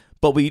this,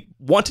 but we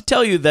want to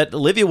tell you that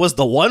Olivia was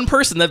the one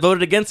person that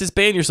voted against this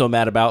ban you're so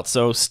mad about,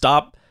 so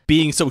stop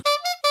being so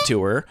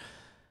to her.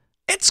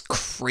 It's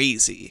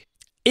crazy.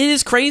 It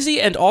is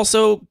crazy and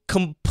also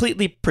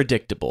completely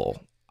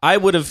predictable. I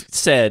would have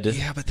said...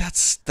 Yeah, but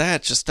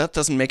that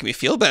doesn't make me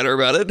feel better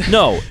about it.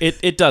 No,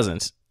 it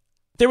doesn't.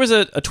 There was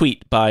a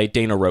tweet by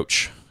Dana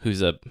Roach,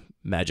 who's a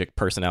Magic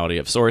personality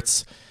of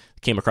sorts,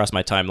 came across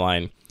my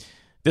timeline.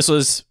 This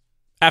was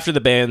after the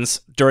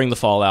bans, during the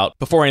fallout,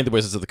 before any of the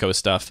Wizards of the Coast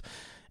stuff,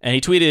 and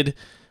he tweeted,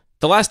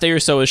 "The last day or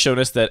so has shown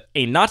us that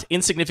a not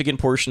insignificant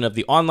portion of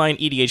the online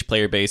EDH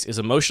player base is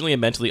emotionally and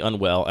mentally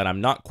unwell, and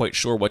I'm not quite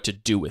sure what to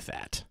do with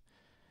that."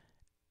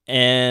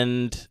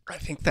 And I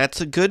think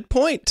that's a good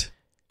point.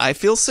 I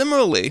feel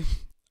similarly.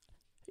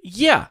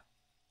 Yeah.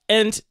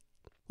 And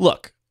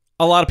look,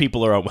 a lot of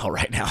people are unwell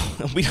right now.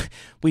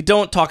 We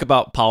don't talk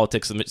about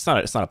politics. It's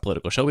not a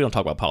political show. We don't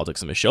talk about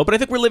politics in this show. But I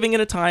think we're living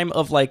in a time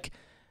of like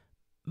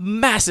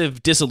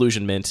massive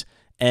disillusionment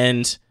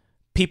and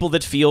people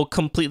that feel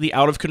completely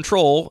out of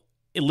control,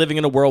 living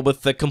in a world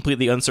with a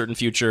completely uncertain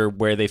future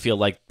where they feel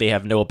like they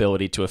have no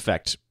ability to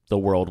affect the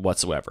world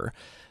whatsoever.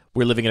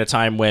 We're living in a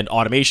time when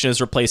automation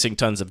is replacing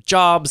tons of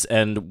jobs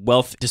and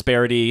wealth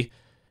disparity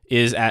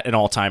is at an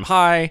all-time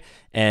high,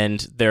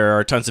 and there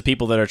are tons of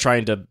people that are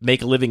trying to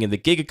make a living in the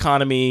gig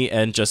economy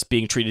and just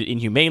being treated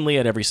inhumanely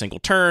at every single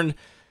turn.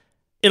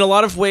 In a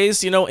lot of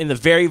ways, in the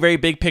very, very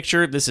big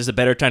picture, this is a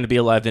better time to be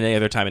alive than any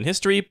other time in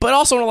history, but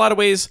also in a lot of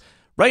ways,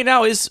 right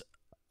now is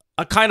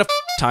a kind of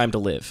time to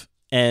live.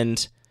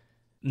 And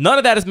none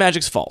of that is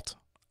Magic's fault,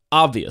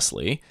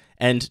 obviously,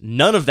 and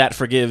none of that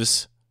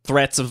forgives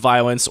threats of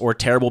violence or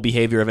terrible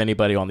behavior of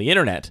anybody on the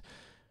internet.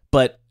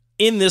 But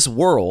in this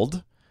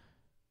world,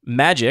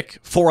 Magic,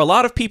 for a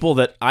lot of people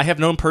that I have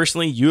known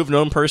personally, you have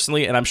known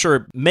personally, and I'm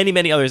sure many,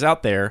 many others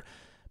out there,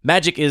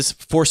 Magic is,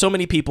 for so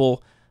many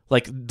people,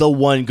 like the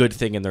one good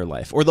thing in their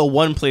life, or the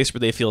one place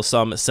where they feel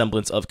some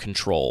semblance of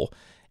control.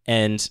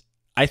 And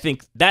I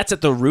think that's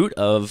at the root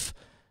of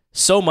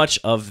so much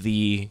of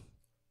the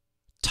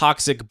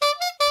toxic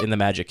in the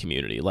Magic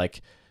community,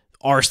 like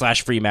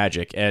r/free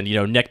Magic and,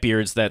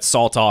 neckbeards that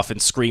salt off and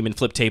scream and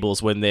flip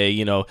tables when they,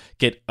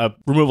 get a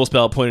removal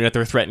spell pointed at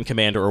their threatened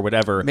commander or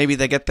whatever. Maybe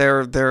they get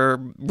their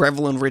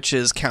Revel in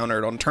Riches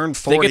countered on turn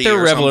 40 They get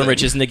their or Revel in something.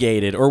 Riches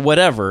negated or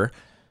whatever.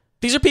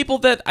 These are people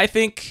that I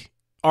think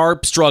are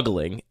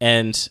struggling,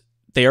 and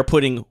they are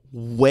putting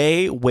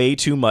way, way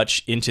too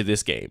much into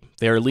this game.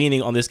 They are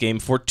leaning on this game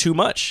for too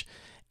much.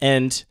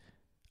 And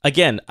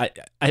again, I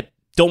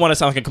don't want to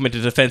sound like I'm coming to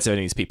defense of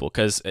any of these people,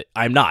 because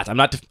I'm not.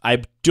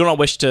 I do not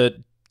wish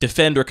to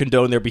defend or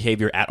condone their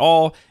behavior at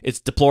all. It's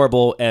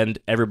deplorable, and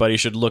everybody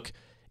should look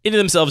into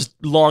themselves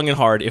long and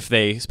hard if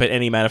they spend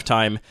any amount of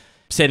time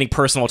sending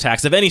personal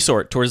attacks of any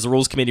sort towards the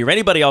rules committee or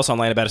anybody else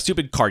online about a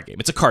stupid card game.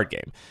 It's a card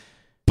game.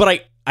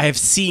 But I have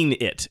seen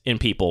it in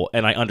people,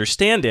 and I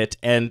understand it,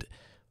 and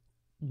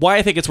why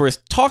I think it's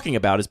worth talking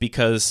about is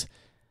because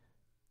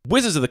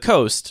Wizards of the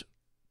Coast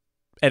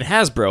and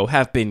Hasbro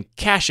have been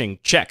cashing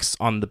checks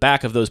on the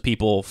back of those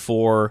people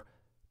for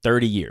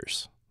 30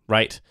 years,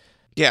 right?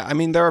 Yeah, I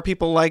mean, there are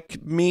people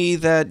like me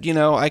that,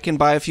 I can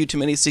buy a few too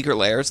many secret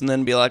layers and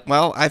then be like,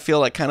 well, I feel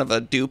like kind of a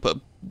dupe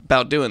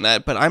about doing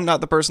that, but I'm not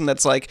the person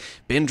that's like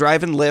been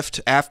driving Lyft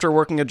after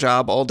working a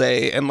job all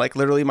day and like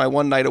literally my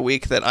one night a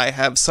week that I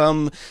have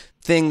some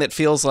thing that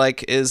feels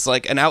like is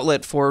like an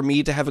outlet for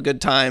me to have a good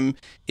time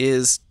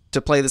is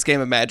to play this game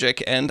of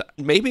Magic. And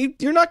maybe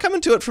you're not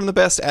coming to it from the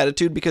best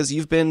attitude because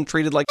you've been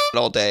treated like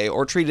all day,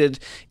 or treated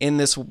in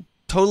this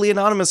totally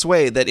anonymous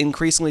way that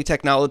increasingly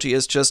technology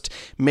is just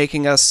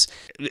making us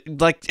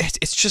like,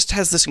 it just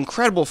has this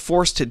incredible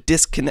force to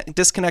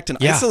disconnect and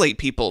isolate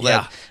people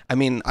that, I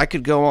mean, I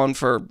could go on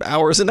for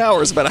hours and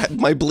hours about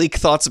my bleak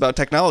thoughts about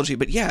technology,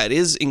 but yeah, it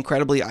is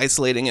incredibly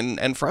isolating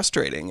and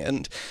frustrating,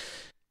 and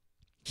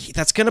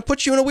that's going to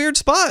put you in a weird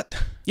spot.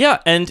 Yeah,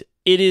 and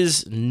it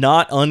is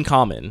not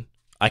uncommon,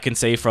 I can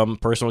say from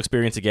personal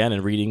experience again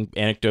and reading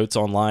anecdotes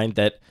online,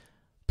 that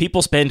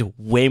people spend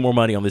way more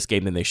money on this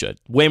game than they should.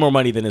 Way more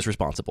money than is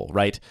responsible,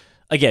 right?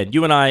 Again,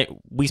 you and I,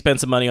 we spend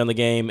some money on the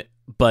game,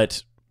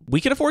 but we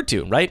can afford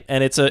to, right?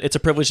 And it's a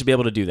privilege to be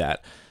able to do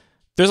that.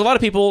 There's a lot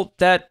of people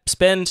that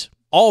spend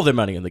all of their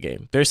money in the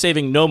game. They're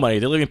saving no money.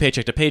 They're living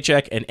paycheck to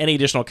paycheck, and any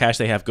additional cash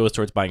they have goes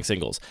towards buying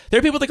singles. There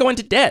are people that go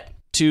into debt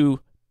to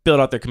build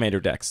out their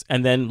commander decks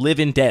and then live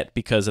in debt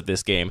because of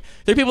this game.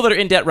 There are people that are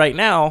in debt right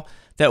now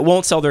that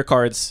won't sell their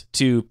cards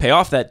to pay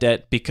off that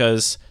debt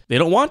because they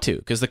don't want to,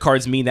 because the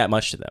cards mean that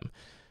much to them.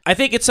 I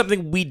think it's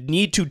something we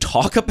need to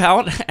talk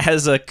about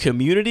as a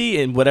community,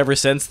 in whatever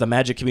sense the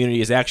Magic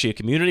community is actually a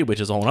community, which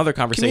is a whole other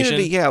conversation.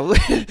 Community,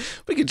 yeah.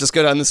 We could just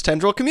go down this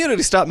tendril.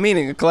 Community stop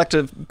meaning a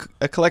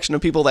collection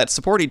of people that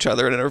support each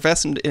other and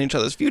invest in each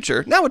other's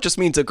future. Now it just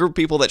means a group of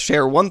people that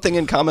share one thing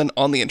in common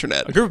on the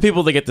internet. A group of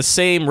people that get the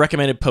same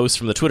recommended posts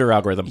from the Twitter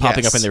algorithm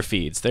popping up in their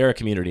feeds. They're a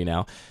community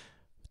now.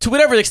 To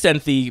whatever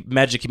extent the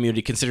Magic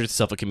community considers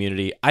itself a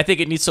community, I think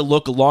it needs to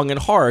look long and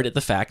hard at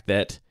the fact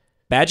that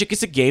Magic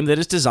is a game that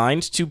is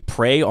designed to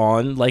prey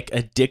on like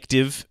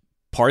addictive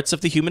parts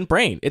of the human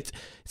brain. It's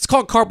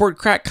called cardboard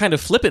crack kind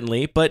of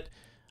flippantly, but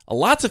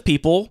lots of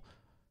people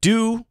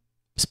do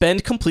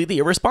spend completely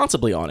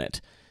irresponsibly on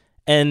it.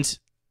 And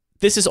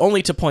this is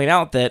only to point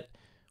out that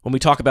when we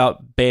talk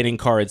about banning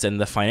cards and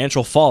the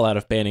financial fallout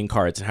of banning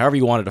cards, and however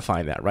you want to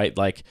define that, right?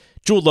 Like,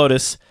 Jeweled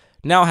Lotus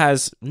now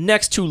has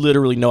next to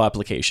literally no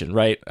application,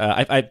 right?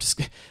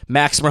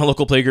 Max from our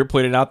local play group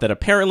pointed out that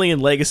apparently in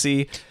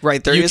Legacy,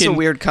 right, there is a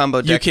weird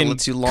combo deck that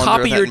lets you launder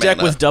copy that your deck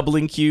mana with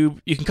Doubling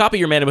Cube. You can copy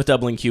your mana with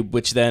Doubling Cube,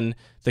 which then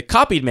the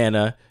copied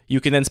mana you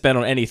can then spend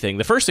on anything.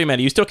 The first 3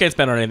 mana you still can't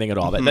spend on anything at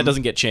all. That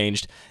doesn't get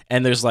changed.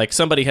 And there's like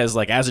somebody has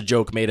like as a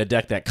joke made a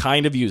deck that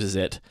kind of uses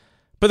it.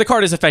 But the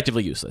card is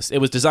effectively useless. It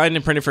was designed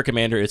and printed for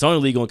Commander. It's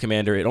only legal in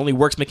Commander. It only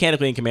works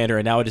mechanically in Commander,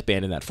 and now it is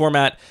banned in that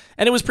format.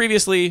 And it was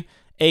previously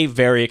a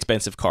very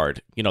expensive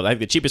card. You know, I think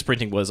the cheapest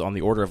printing was on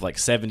the order of like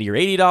 $70 or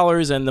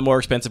 $80, and the more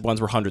expensive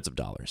ones were hundreds of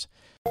dollars.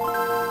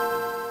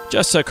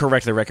 Just to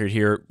correct the record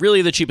here,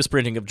 really the cheapest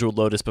printing of Jeweled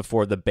Lotus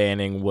before the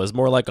banning was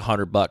more like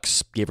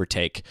 $100, give or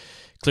take.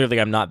 Clearly,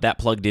 I'm not that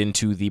plugged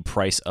into the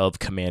price of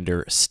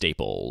Commander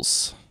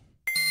staples.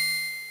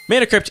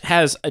 Mana Crypt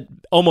has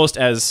almost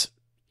as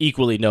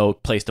equally no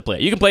place to play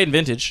it. You can play it in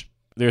Vintage.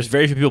 There's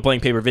very few people playing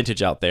paper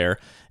Vintage out there,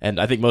 and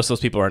I think most of those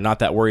people are not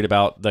that worried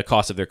about the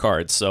cost of their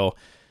cards. So,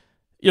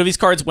 you know, these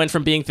cards went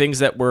from being things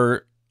that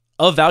were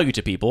of value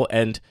to people,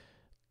 and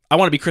I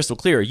want to be crystal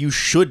clear, you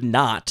should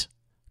not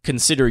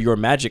consider your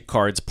Magic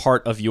cards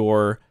part of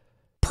your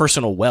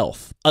personal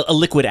wealth, a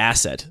liquid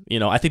asset. You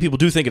know, I think people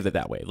do think of it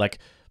that way. Like,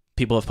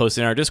 people have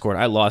posted in our Discord,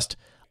 I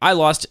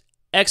lost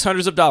X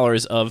hundreds of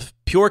dollars of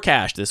pure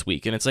cash this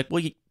week, and it's like,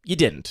 well, you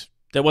didn't.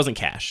 That wasn't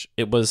cash.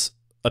 It was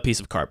a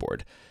piece of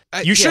cardboard.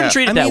 You shouldn't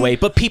treat it that way,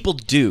 but people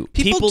do.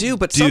 People do,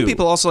 but some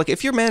people also, like,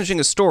 if you're managing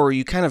a store,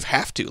 you kind of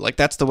have to. Like,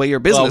 that's the way your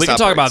business operates. Well, we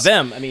can talk about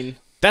them. I mean,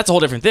 that's a whole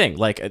different thing.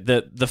 Like,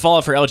 the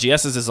fallout for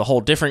LGSs is a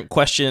whole different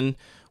question,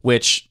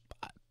 which,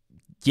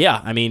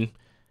 yeah, I mean,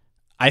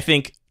 I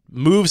think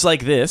moves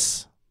like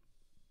this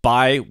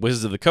by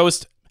Wizards of the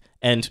Coast,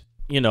 and,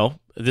 you know,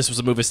 this was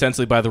a move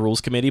ostensibly by the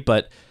Rules Committee,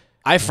 but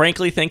I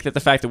frankly think that the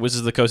fact that Wizards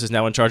of the Coast is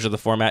now in charge of the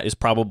format is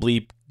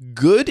probably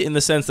good in the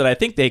sense that I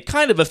think they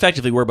kind of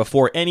effectively were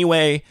before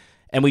anyway,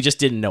 and we just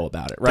didn't know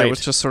about it, right? There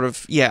was just sort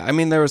of, yeah, I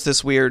mean, there was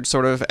this weird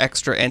sort of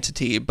extra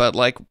entity, but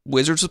like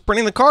Wizards was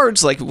printing the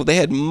cards, like they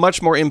had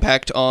much more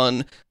impact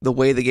on the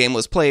way the game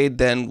was played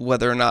than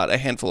whether or not a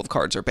handful of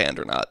cards are banned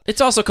or not.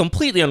 It's also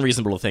completely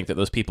unreasonable to think that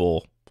those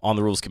people on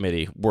the Rules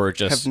Committee were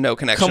just have no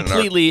connection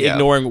completely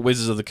ignoring what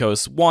Wizards of the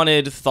Coast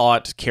wanted,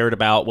 thought, cared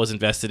about, was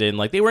invested in.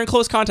 Like, they were in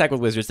close contact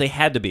with Wizards. They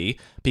had to be,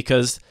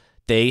 because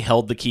they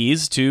held the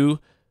keys to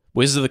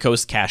Wizards of the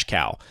Coast cash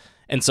cow.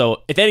 And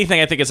so, if anything,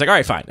 I think it's like, all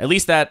right, fine. At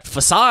least that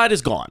facade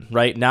is gone,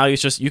 right? Now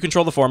it's just, you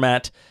control the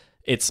format.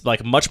 It's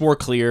like much more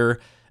clear.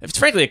 It's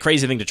frankly a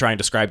crazy thing to try and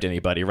describe to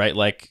anybody, right?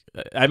 Like,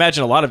 I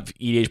imagine a lot of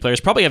EDH players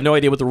probably have no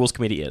idea what the Rules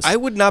Committee is. I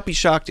would not be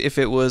shocked if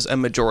it was a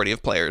majority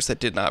of players that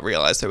did not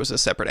realize there was a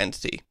separate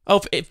entity. Oh,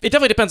 it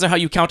definitely depends on how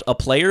you count a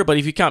player, but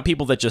if you count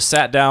people that just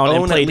sat down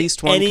and played at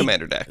least one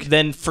Commander deck,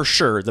 then for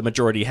sure the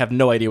majority have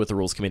no idea what the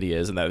Rules Committee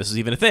is and that this is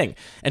even a thing.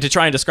 And to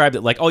try and describe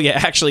it like, oh yeah,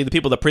 actually the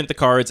people that print the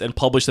cards and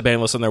publish the ban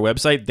list on their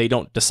website, they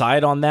don't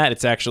decide on that.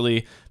 It's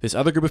actually this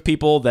other group of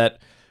people that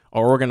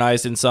are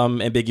organized in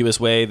some ambiguous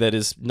way that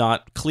is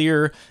not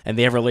clear, and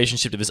they have a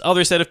relationship to this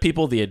other set of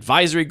people, the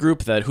advisory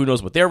group, that who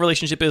knows what their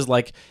relationship is.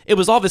 Like, it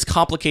was all this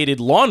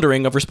complicated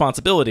laundering of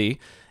responsibility,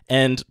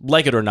 and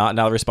like it or not,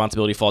 now the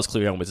responsibility falls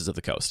clearly on Wizards of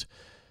the Coast.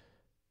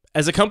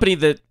 As a company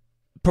that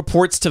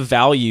purports to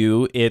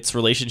value its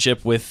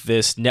relationship with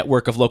this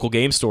network of local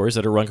game stores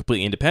that are run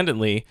completely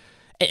independently,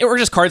 or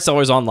just card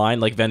sellers online,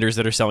 like vendors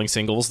that are selling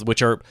singles,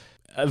 which are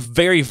a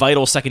very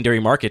vital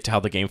secondary market to how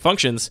the game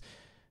functions,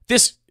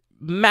 this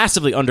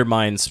massively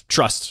undermines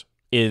trust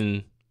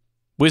in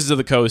Wizards of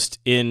the Coast,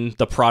 in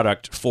the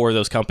product for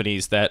those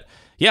companies that,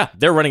 yeah,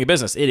 they're running a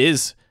business. It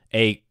is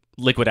a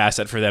liquid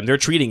asset for them. They're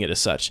treating it as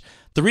such.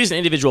 The reason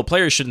individual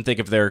players shouldn't think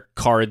of their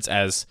cards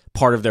as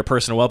part of their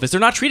personal wealth is they're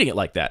not treating it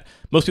like that.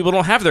 Most people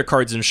don't have their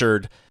cards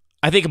insured.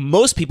 I think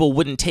most people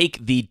wouldn't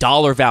take the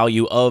dollar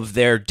value of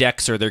their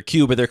decks or their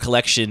cube or their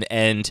collection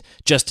and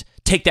just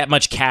take that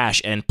much cash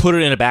and put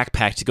it in a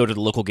backpack to go to the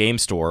local game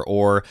store,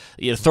 or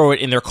throw it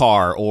in their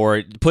car,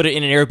 or put it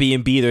in an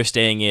Airbnb they're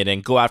staying in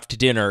and go out to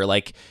dinner.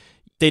 Like,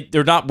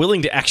 they're not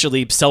willing to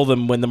actually sell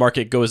them when the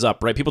market goes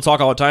up, right? People talk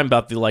all the time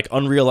about the like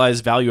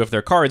unrealized value of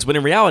their cards, when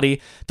in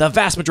reality, the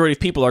vast majority of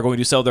people are going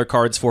to sell their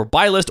cards for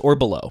buy list or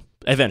below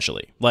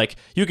eventually. Like,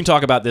 you can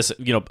talk about this,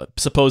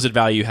 supposed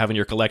value you have in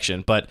your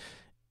collection, but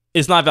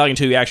it's not value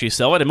until you actually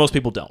sell it, and most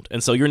people don't.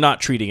 And so you're not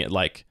treating it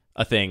like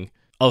a thing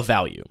of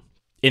value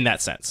in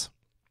that sense.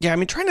 Yeah, I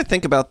mean, trying to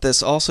think about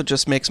this also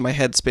just makes my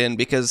head spin,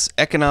 because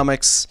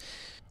economics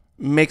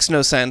makes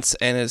no sense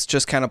and it's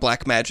just kind of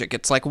black magic.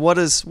 It's like, what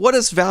is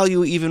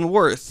value even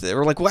worth?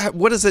 Or like,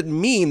 what does it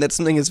mean that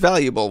something is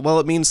valuable? Well,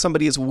 it means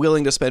somebody is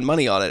willing to spend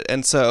money on it.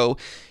 And so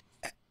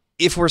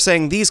if we're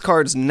saying these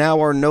cards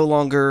now are no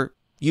longer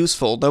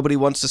useful, nobody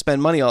wants to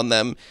spend money on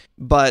them,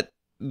 but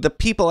the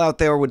people out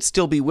there would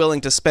still be willing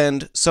to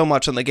spend so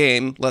much on the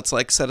game. Let's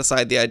like set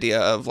aside the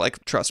idea of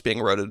like trust being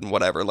eroded and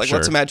whatever. Like, Sure.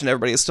 let's imagine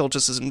everybody is still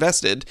just as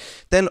invested.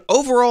 Then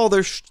overall,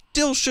 there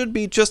still should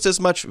be just as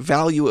much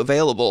value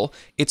available.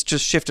 It's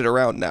just shifted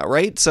around now,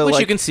 right? So Which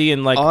like, you can see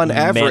in like on Mana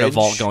average-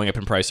 Vault going up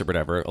in price or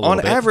whatever. on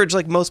bit. average,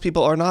 like most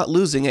people are not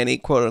losing any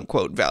quote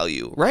unquote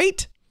value,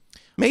 right?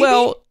 Maybe.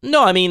 Well,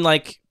 no, I mean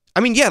like I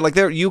mean, yeah, like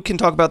there you can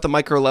talk about the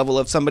micro level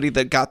of somebody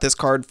that got this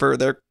card for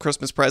their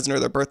Christmas present or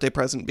their birthday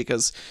present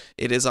because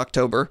it is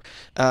October,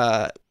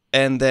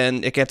 and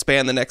then it gets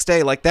banned the next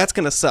day. Like, that's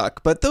going to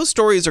suck. But those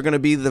stories are going to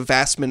be the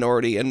vast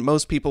minority, and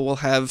most people will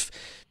have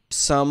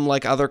some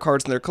like other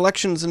cards in their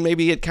collections, and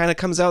maybe it kind of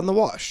comes out in the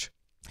wash.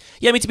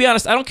 Yeah, I mean, to be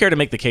honest, I don't care to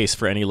make the case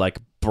for any like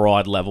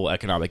broad level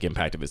economic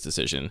impact of his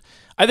decision.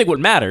 I think what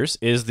matters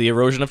is the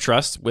erosion of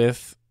trust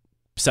with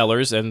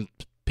sellers and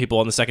people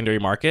on the secondary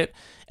market.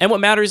 And what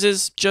matters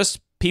is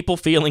just people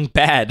feeling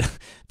bad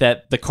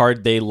that the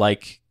card they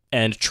like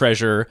and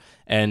treasure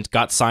and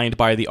got signed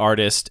by the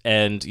artist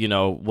and, you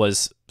know,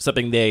 was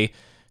something they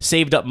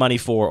saved up money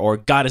for or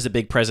got as a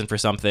big present for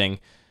something.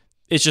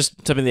 It's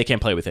just something they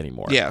can't play with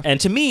anymore. Yeah.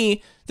 And to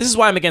me, this is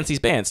why I'm against these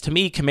bans. To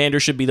me, Commander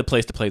should be the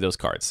place to play those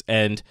cards.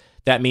 And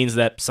that means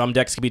that some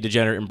decks can be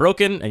degenerate and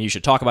broken, and you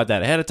should talk about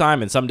that ahead of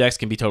time, and some decks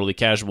can be totally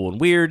casual and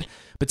weird.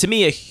 But to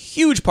me, a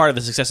huge part of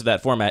the success of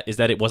that format is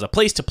that it was a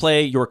place to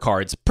play your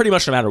cards pretty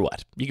much no matter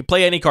what. You can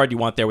play any card you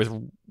want there with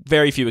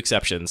very few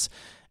exceptions.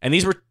 And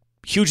these were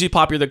hugely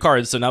popular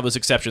cards, so now those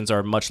exceptions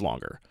are much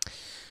longer.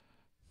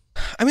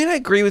 I mean, I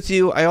agree with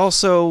you. I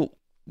also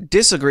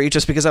disagree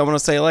just because I want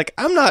to say, like,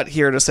 I'm not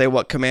here to say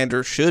what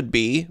Commander should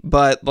be,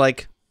 but,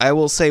 like, I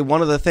will say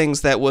one of the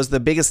things that was the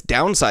biggest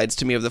downsides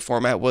to me of the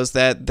format was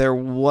that there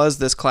was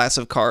this class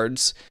of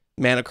cards,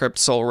 Mana Crypt,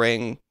 Soul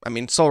Ring,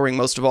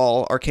 most of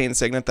all, Arcane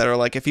Signet, that are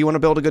like, if you want to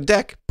build a good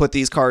deck, put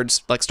these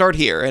cards, like, start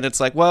here. And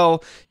it's like,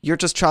 well, you're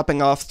just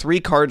chopping off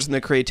 3 cards in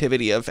the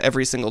creativity of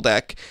every single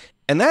deck.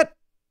 And that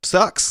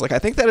sucks. Like, I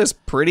think that is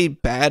pretty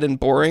bad and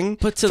boring.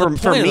 But to for, the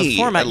for point of me, the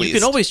format, at you least.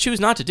 can always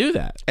choose not to do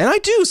that. And I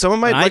do. Some of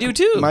my, I do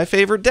too. My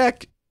favorite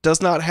deck does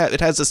not have,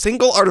 it has a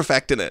single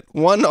artifact in it.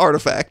 One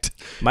artifact.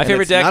 My And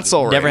favorite it's deck not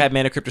Soul never Ring. had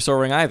Mana Crypt or Soul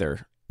Ring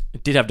either.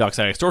 It did have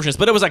Dockside Extortionist,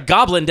 but it was a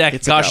Goblin deck.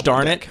 It's a Gosh Goblin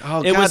darn deck. it!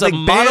 Oh, it God, was a they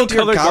banned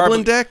your monocolored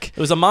Goblin deck?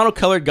 It was a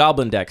monocolored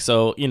Goblin deck.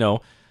 So you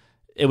know,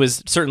 it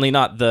was certainly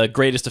not the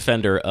greatest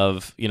offender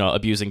of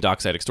abusing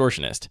Dockside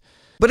Extortionist.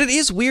 But it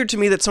is weird to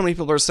me that so many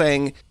people are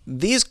saying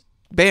these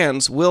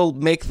bans will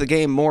make the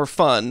game more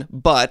fun,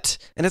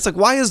 and it's like,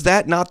 why is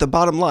that not the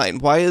bottom line?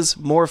 Why is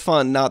more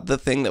fun not the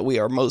thing that we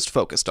are most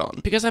focused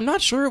on? Because I'm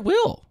not sure it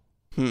will.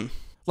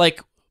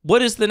 Like,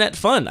 what is the net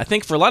fun? I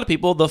think for a lot of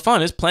people, the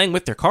fun is playing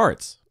with their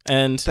cards.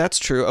 And That's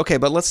true. Okay,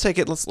 but let's take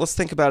it. Let's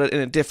think about it in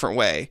a different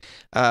way.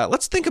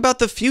 Let's think about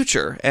the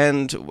future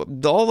and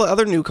all the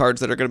other new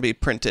cards that are going to be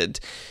printed.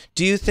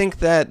 Do you think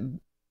that,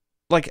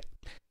 like,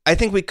 I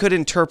think we could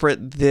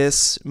interpret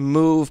this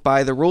move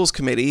by the rules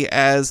committee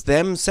as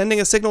them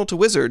sending a signal to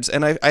Wizards.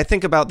 And I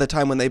think about the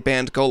time when they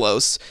banned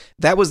Golos.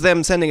 That was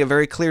them sending a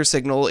very clear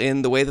signal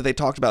in the way that they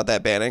talked about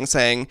that banning,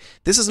 saying,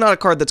 this is not a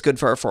card that's good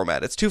for our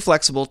format. It's too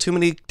flexible, too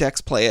many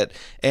decks play it,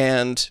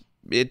 and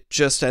it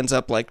just ends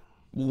up like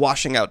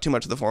washing out too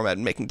much of the format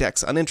and making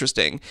decks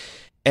uninteresting.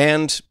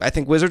 And I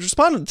think Wizards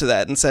responded to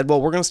that and said,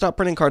 well, we're going to stop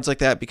printing cards like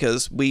that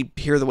because we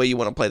hear the way you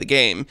want to play the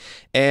game.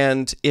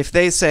 And if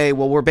they say,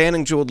 well, we're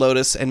banning Jeweled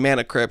Lotus and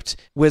Mana Crypt,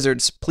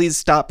 Wizards, please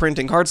stop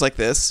printing cards like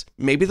this,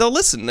 maybe they'll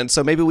listen. And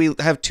so maybe we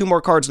have 2 more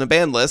cards in a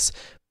ban list,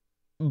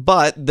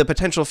 but the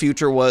potential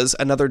future was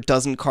another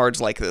dozen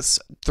cards like this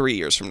 3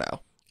 years from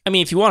now. I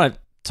mean, if you want to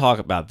talk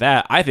about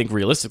that, I think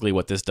realistically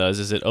what this does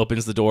is it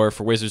opens the door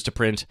for Wizards to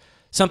print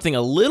something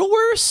a little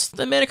worse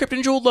than Mana Crypt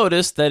and Jeweled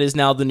Lotus that is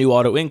now the new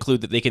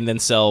auto-include that they can then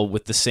sell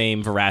with the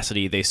same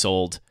veracity they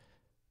sold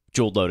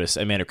Jeweled Lotus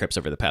and Mana Crypts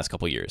over the past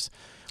couple years.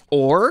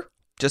 Or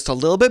just a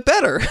little bit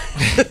better.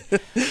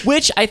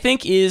 Which I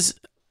think is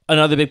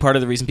another big part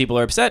of the reason people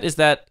are upset is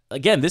that,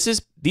 again, these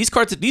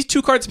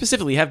 2 cards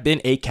specifically have been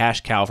a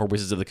cash cow for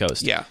Wizards of the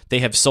Coast. Yeah. They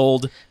have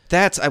sold...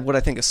 That's what I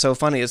think is so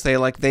funny is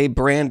they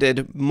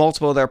branded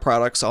multiple of their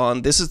products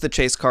on, this is the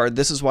chase card,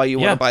 this is why you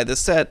want to buy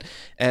this set,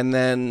 and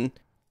then...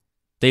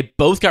 They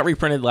both got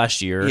reprinted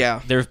last year. Yeah.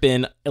 There have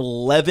been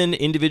 11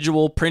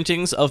 individual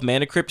printings of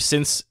Mana Crypt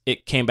since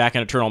it came back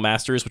in Eternal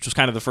Masters, which was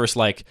kind of the first,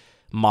 like,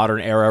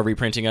 modern era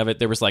reprinting of it.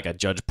 There was, like, a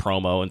Judge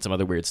promo and some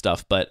other weird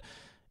stuff, but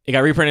it got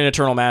reprinted in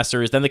Eternal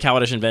Masters, then the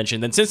Kaladesh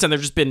Invention. Then since then,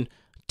 there's just been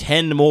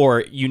 10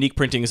 more unique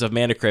printings of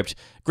Mana Crypt.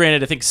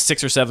 Granted, I think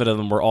 6 or 7 of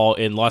them were all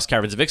in Lost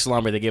Caverns of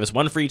Ixalan, where they gave us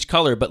 1 for each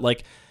color, but,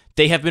 like,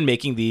 they have been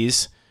making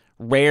these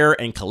rare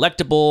and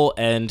collectible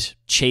and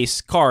chase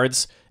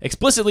cards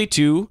explicitly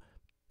to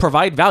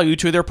provide value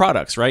to their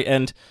products, right?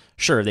 And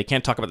sure, they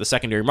can't talk about the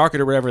secondary market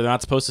or whatever. They're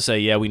not supposed to say,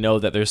 yeah, we know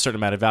that there's a certain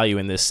amount of value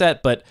in this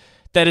set, but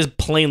that is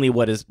plainly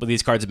what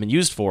these cards have been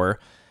used for.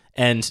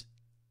 And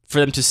for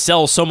them to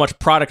sell so much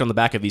product on the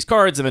back of these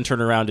cards and then turn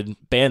around and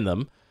ban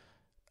them,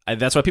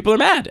 that's why people are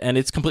mad. And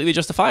it's completely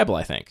justifiable,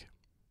 I think.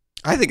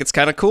 I think it's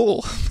kind of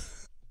cool,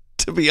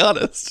 to be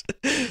honest.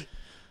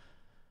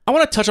 I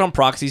want to touch on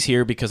proxies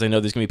here because I know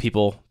there's going to be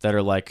people that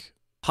are like,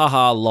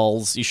 haha,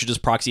 lulz, you should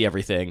just proxy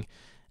everything.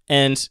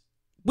 And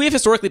we have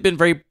historically been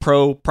very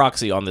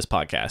pro-proxy on this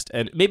podcast.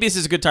 And maybe this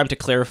is a good time to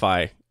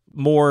clarify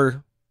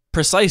more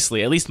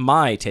precisely, at least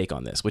my take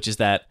on this, which is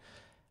that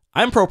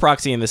I'm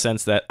pro-proxy in the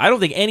sense that I don't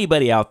think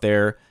anybody out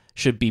there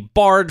should be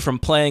barred from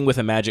playing with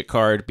a Magic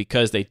card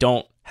because they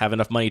don't have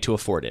enough money to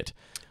afford it.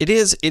 It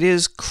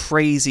is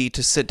crazy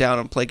to sit down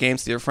and play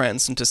games with your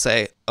friends and to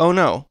say, oh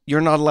no,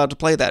 you're not allowed to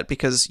play that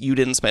because you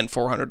didn't spend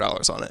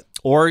 $400 on it.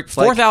 Or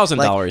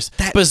 $4,000.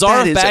 That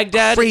Bazaar of is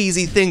Baghdad. A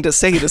crazy thing to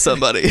say to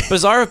somebody.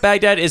 Bazaar of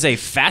Baghdad is a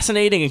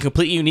fascinating and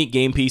completely unique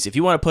game piece. If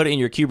you want to put it in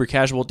your cube or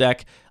casual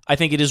deck, I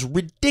think it is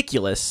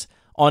ridiculous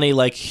on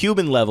a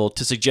human level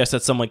to suggest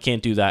that someone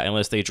can't do that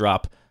unless they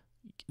drop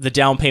the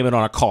down payment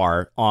on a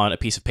car on a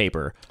piece of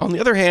paper. On the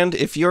other hand,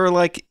 if you're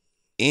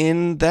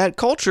in that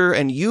culture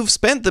and you've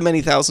spent the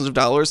many thousands of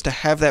dollars to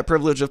have that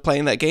privilege of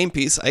playing that game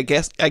piece, I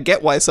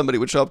get why somebody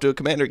would show up to a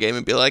Commander game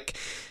and be like,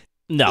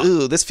 no,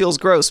 ooh, this feels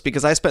gross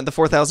because I spent the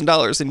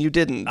 $4,000 and you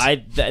didn't.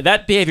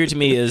 That behavior to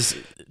me is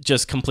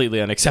just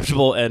completely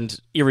unacceptable and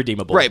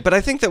irredeemable. Right, but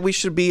I think that we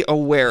should be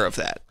aware of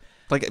that.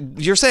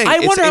 You're saying, I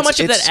wonder how much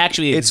of that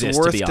actually exists. It's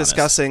worth to be honest.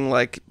 discussing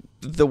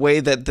the way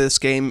that this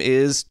game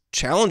is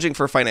challenging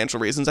for financial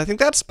reasons. I think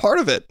that's part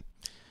of it.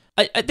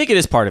 I think it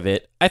is part of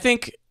it. I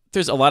think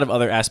there's a lot of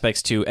other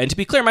aspects too. And to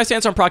be clear, my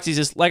stance on proxies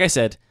is, like I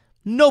said,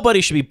 nobody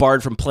should be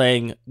barred from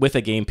playing with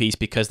a game piece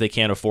because they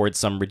can't afford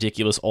some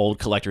ridiculous old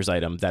collector's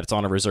item that's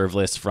on a reserve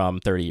list from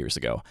 30 years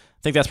ago.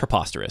 I think that's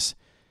preposterous.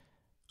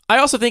 I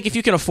also think if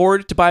you can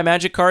afford to buy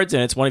Magic cards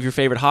and it's one of your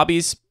favorite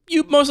hobbies,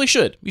 you mostly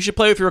should. You should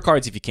play with your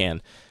cards if you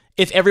can.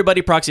 If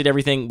everybody proxied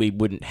everything, we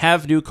wouldn't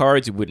have new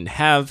cards. We wouldn't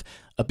have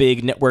a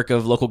big network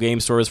of local game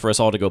stores for us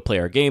all to go play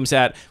our games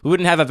at. We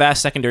wouldn't have a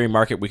vast secondary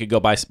market. We could go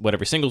buy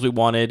whatever singles we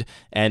wanted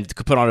and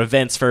could put on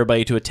events for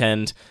everybody to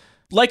attend.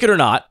 Like it or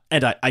not,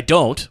 and I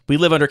don't, we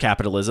live under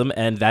capitalism,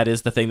 and that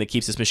is the thing that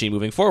keeps this machine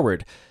moving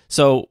forward.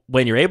 So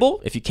when you're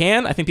able, if you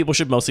can, I think people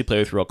should mostly play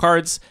with real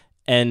cards.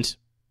 And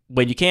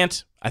when you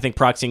can't, I think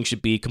proxying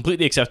should be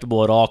completely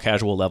acceptable at all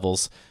casual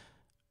levels.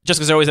 Just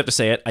because I always have to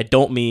say it, I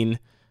don't mean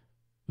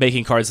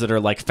making cards that are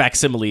like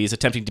facsimiles,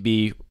 attempting to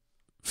be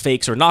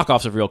fakes or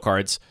knockoffs of real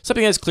cards.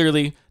 Something that's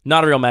clearly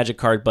not a real Magic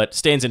card, but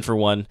stands in for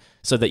one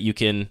so that you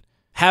can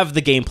have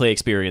the gameplay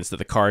experience that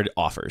the card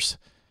offers.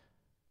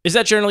 Is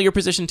that generally your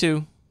position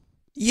too?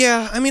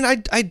 Yeah, I mean,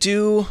 I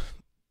do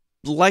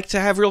like to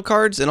have real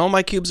cards, and all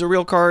my cubes are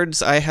real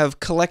cards. I have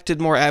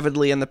collected more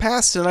avidly in the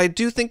past, and I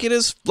do think it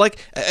is,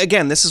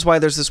 again, this is why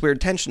there's this weird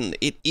tension.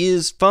 It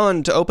is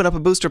fun to open up a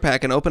booster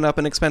pack and open up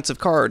an expensive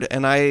card,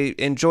 and I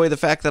enjoy the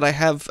fact that I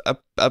have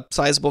a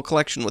sizable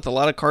collection with a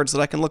lot of cards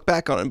that I can look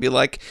back on and be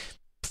like,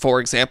 for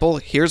example,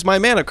 here's my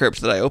Mana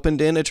Crypt that I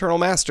opened in Eternal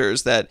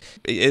Masters that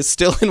is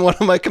still in one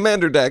of my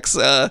Commander decks.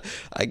 I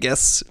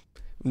guess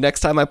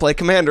next time I play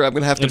Commander, I'm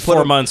gonna have to put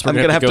 4 months. I'm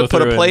gonna have to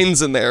put a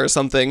Plains in there or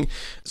something.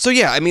 So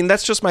yeah, I mean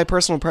that's just my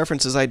personal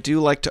preferences. I do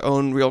like to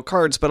own real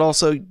cards, but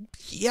also,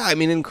 yeah, I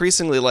mean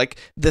increasingly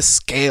the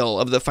scale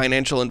of the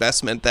financial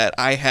investment that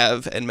I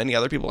have and many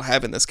other people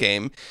have in this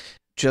game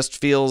just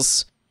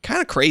feels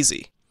kind of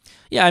crazy.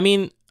 Yeah, I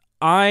mean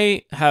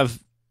I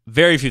have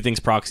very few things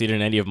proxied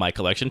in any of my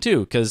collection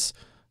too, because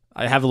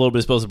I have a little bit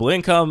of disposable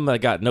income. I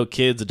got no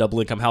kids, a double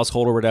income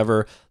household or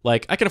whatever. I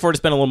can afford to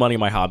spend a little money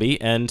on my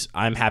hobby, and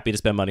I'm happy to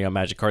spend money on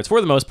Magic cards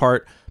for the most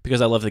part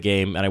because I love the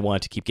game and I want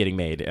it to keep getting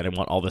made, and I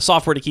want all the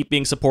software to keep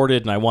being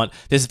supported, and I want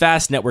this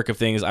vast network of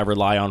things I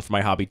rely on for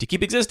my hobby to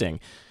keep existing.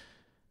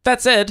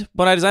 That said,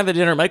 when I designed the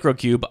Dinner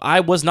Microcube, I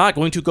was not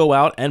going to go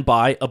out and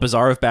buy a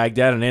Bazaar of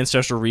Baghdad, an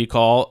Ancestral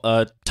Recall,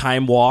 a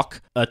Time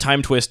Walk, a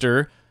Time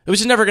Twister. It was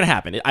just never going to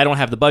happen. I don't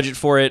have the budget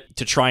for it.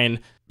 To try and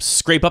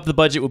scrape up the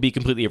budget would be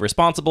completely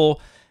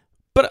irresponsible.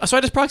 But so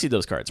I just proxied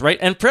those cards, right?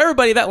 And for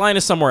everybody, that line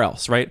is somewhere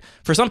else, right?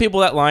 For some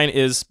people, that line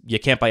is you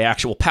can't buy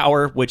actual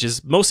power, which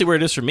is mostly where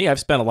it is for me. I've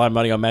spent a lot of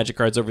money on Magic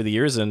cards over the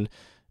years, and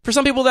for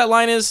some people, that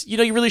line is, you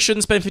really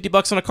shouldn't spend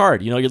 $50 on a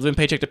card. You're living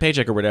paycheck to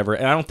paycheck or whatever,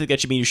 and I don't think that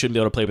should mean you shouldn't be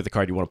able to play with the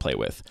card you want to play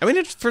with. I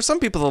mean, for some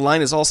people, the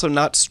line is also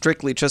not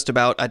strictly just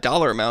about a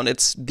dollar amount.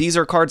 It's, these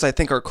are cards I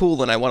think are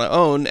cool and I want to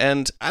own,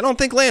 and I don't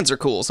think lands are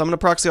cool, so I'm going to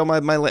proxy all my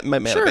mana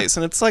base,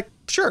 and it's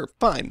sure,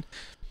 fine.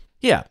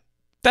 Yeah,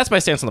 that's my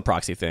stance on the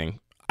proxy thing.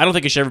 I don't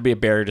think it should ever be a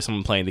barrier to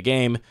someone playing the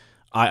game.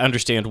 I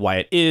understand why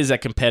it is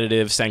at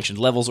competitive, sanctioned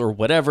levels or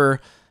whatever.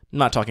 I'm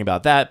not talking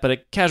about that, but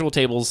at casual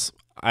tables,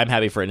 I'm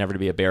happy for it never to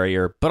be a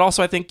barrier. But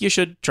also, I think you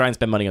should try and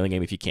spend money on the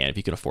game if you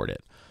can afford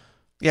it.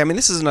 Yeah, I mean,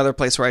 this is another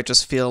place where I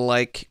just feel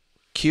like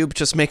Cube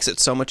just makes it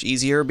so much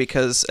easier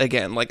because,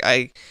 again,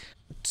 I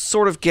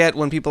sort of get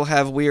when people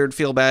have weird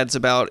feel-bads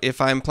about if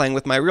I'm playing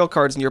with my real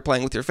cards and you're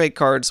playing with your fake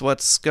cards,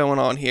 what's going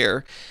on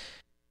here?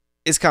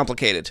 Is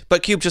complicated,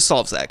 but Cube just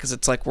solves that because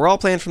it's we're all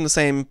playing from the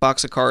same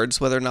box of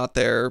cards, whether or not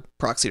they're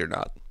proxied or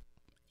not.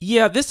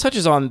 Yeah, this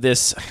touches on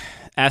this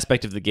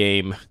aspect of the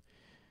game,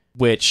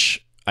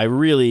 which I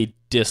really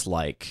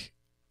dislike,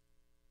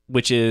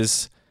 which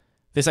is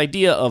this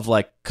idea of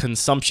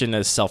consumption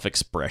as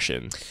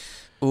self-expression.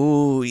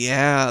 Ooh,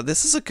 yeah,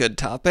 this is a good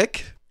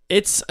topic.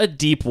 It's a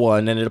deep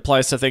one, and it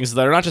applies to things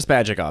that are not just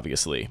magic,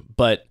 obviously.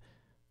 But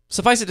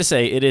suffice it to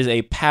say, it is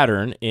a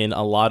pattern in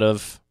a lot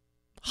of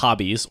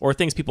hobbies, or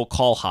things people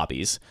call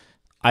hobbies.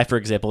 I, for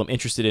example, am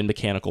interested in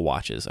mechanical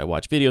watches. I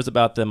watch videos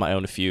about them. I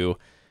own a few.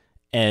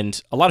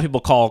 And a lot of people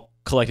call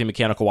collecting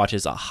mechanical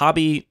watches a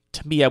hobby.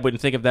 To me, I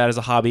wouldn't think of that as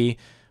a hobby.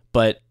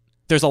 But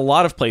there's a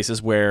lot of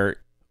places where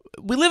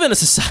we live in a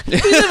society.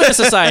 We live in a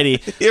society.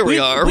 Here we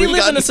are. We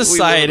live in a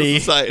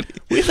society.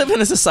 We We live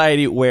in a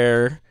society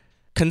where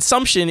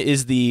consumption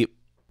is the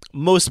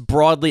most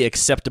broadly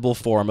acceptable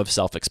form of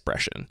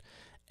self-expression.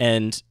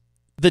 And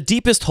the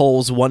deepest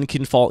holes one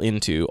can fall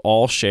into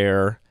all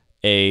share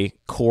a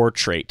core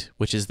trait,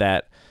 which is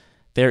that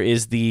there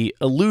is the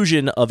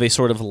illusion of a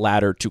sort of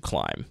ladder to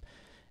climb.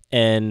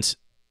 And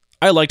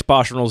I liked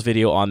Boschernal's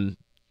video on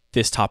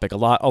this topic a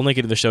lot. I'll link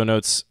it in the show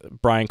notes.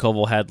 Brian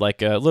Koval had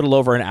like a little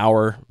over an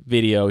hour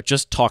video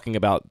just talking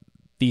about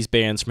these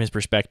bands from his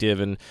perspective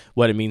and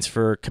what it means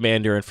for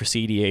Commander and for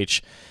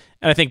CDH.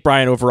 And I think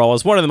Brian overall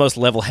is one of the most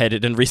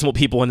level-headed and reasonable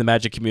people in the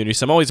Magic community,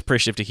 so I'm always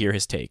appreciative to hear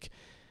his take.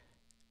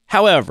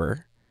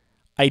 However,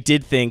 I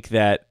did think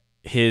that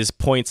his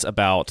points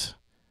about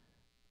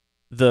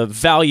the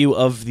value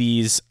of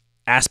these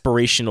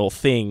aspirational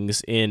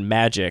things in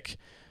Magic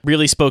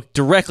really spoke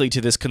directly to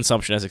this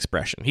consumption as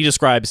expression. He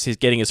describes his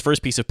getting his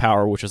first piece of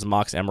power, which was a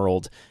Mox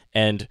Emerald,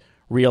 and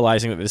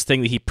realizing that this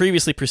thing that he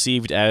previously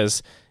perceived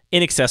as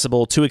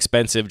inaccessible, too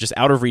expensive, just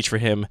out of reach for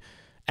him,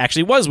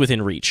 actually was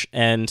within reach,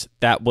 and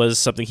that was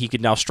something he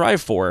could now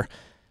strive for.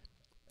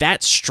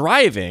 That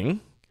striving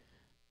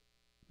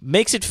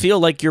makes it feel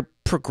like you're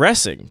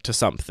progressing to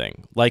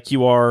something, like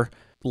you are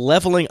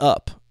leveling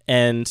up.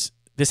 And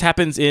this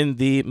happens in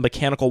the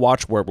mechanical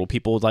watch world, where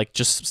people like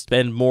just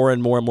spend more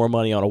and more and more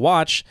money on a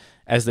watch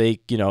as they,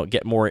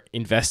 get more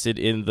invested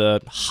in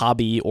the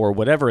hobby or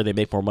whatever. They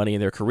make more money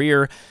in their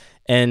career,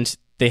 and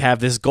they have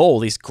this goal,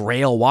 these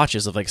grail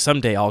watches of like,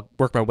 someday I'll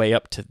work my way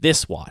up to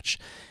this watch.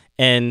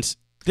 And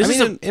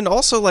this and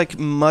also like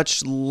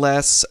much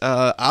less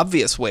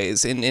obvious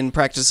ways in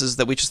practices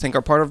that we just think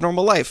are part of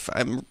normal life.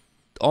 I'm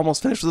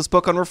almost finished with this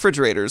book on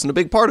refrigerators, and a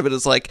big part of it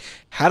is like,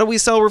 how do we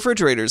sell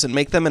refrigerators and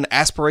make them an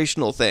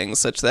aspirational thing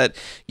such that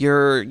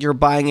you're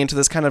buying into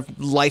this kind of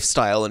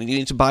lifestyle, and you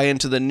need to buy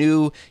into the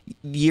new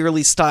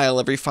yearly style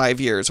every 5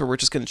 years, or we're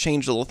just going to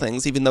change little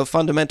things, even though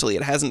fundamentally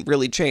it hasn't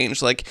really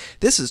changed. Like,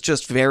 this is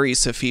just very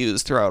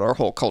suffused throughout our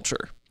whole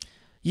culture.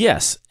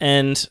 Yes,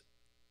 and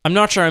I'm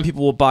not sure how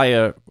people will buy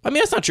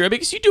that's not true,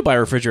 because you do buy a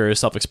refrigerator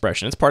as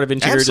self-expression. It's part of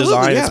interior Absolutely,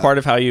 design. yeah. It's part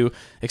of how you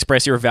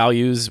express your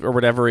values or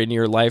whatever in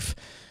your life.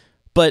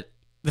 But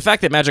the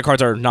fact that Magic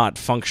cards are not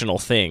functional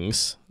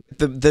things.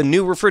 The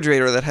new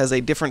refrigerator that has a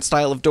different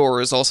style of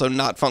door is also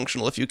not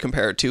functional if you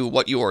compare it to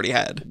what you already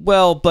had.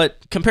 Well,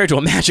 but compared to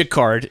a Magic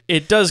card,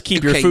 it does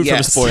keep your food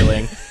from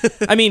spoiling.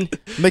 I mean,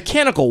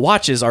 mechanical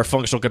watches are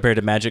functional compared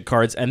to Magic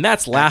cards, and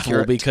that's laughable.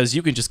 Accurate. Because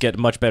you can just get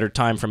much better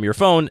time from your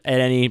phone at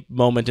any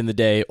moment in the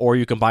day, or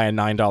you can buy a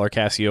 $9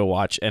 Casio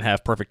watch and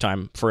have perfect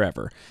time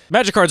forever.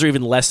 Magic cards are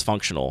even less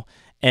functional,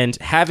 and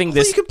having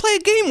this... Well, you can play a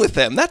game with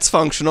them. That's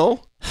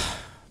functional.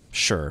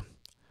 Sure.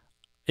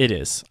 It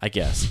is, I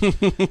guess.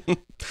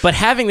 But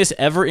having this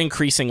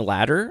ever-increasing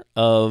ladder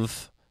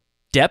of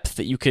depth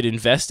that you could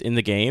invest in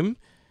the game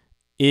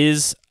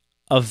is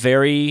a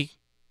very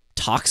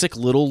toxic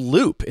little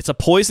loop. It's a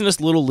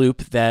poisonous little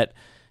loop that,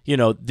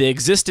 the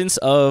existence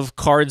of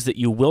cards that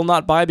you will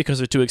not buy because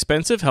they're too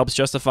expensive helps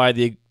justify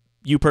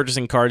you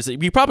purchasing cards that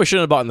you probably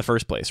shouldn't have bought in the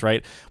first place,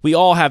 right? We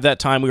all have that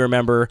time we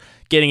remember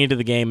getting into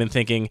the game and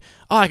thinking,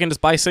 I can just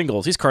buy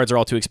singles. These cards are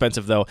all too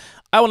expensive, though.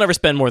 I will never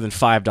spend more than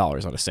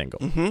 $5 on a single.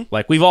 Mm-hmm.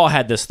 Like, we've all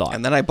had this thought.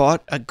 And then I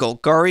bought a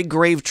Golgari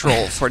Grave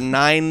Troll for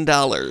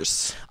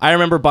 $9. I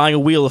remember buying a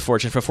Wheel of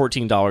Fortune for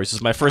 $14. This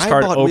was my first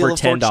card over Wheel of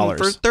 $10. Fortune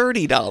for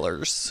 $30.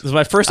 This was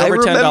my first over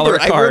 $10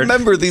 card. I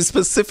remember these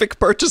specific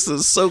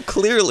purchases so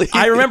clearly.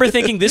 I remember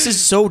thinking, this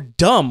is so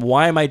dumb.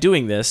 Why am I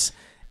doing this?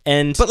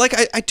 But like,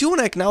 I do want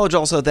to acknowledge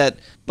also that,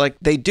 like,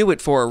 they do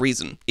it for a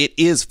reason. It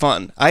is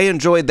fun. I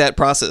enjoyed that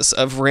process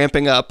of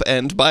ramping up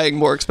and buying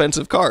more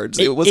expensive cards.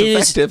 It was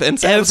effective and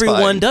satisfying.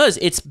 Everyone does.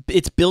 It's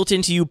built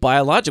into you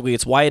biologically.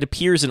 It's why it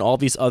appears in all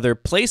these other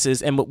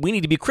places. And what we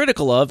need to be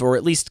critical of, or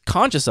at least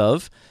conscious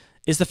of,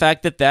 is the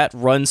fact that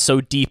runs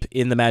so deep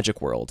in the Magic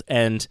world.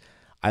 And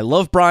I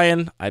love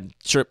Brian. I'm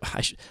sure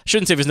I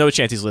shouldn't say there's no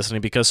chance he's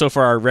listening, because so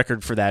far our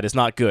record for that is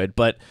not good.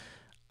 But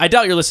I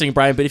doubt you're listening,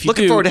 Brian, but if you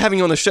Looking forward to having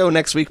you on the show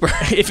next week, Brian.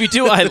 If you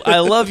do, I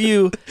love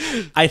you.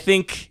 I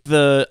think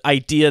the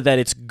idea that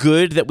it's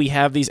good that we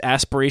have these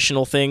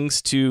aspirational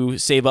things to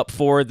save up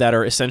for that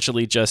are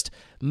essentially just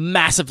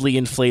massively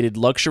inflated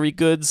luxury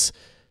goods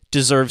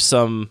deserves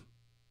some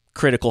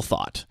critical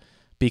thought,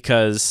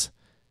 because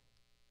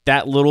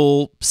that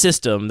little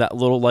system, that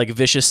little like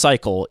vicious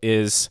cycle,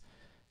 is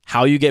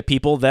how you get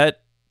people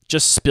that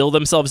just spill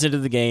themselves into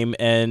the game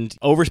and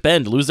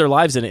overspend, lose their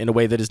lives in it in a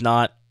way that is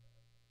not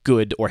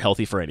good or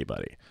healthy for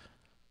anybody.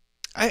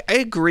 I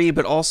agree,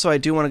 but also I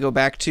do want to go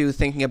back to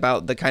thinking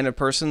about the kind of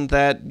person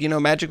that,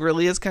 Magic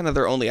really is kind of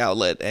their only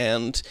outlet,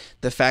 and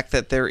the fact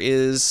that there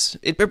is,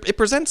 it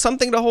presents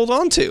something to hold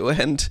on to.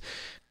 And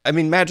I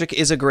mean, Magic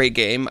is a great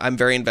game. I'm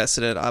very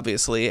invested in it,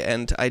 obviously,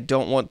 and I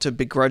don't want to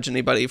begrudge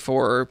anybody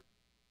for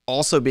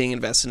also being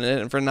invested in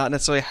it and for not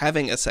necessarily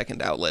having a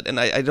second outlet. And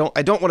I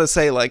don't want to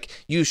say, like,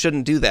 you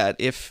shouldn't do that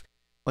if...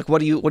 Like,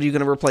 what are you going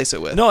to replace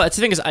it with? No, that's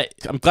the thing is,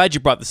 I'm glad you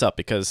brought this up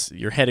because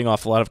you're heading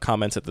off a lot of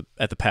comments at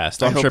the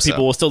past. I'm sure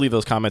people will still leave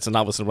those comments and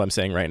not listen to what I'm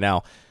saying right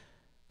now.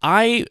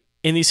 I,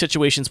 in these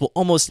situations, will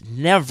almost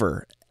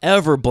never,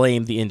 ever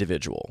blame the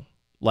individual.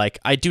 Like,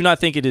 I do not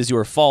think it is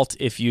your fault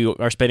if you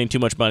are spending too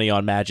much money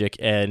on Magic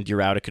and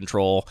you're out of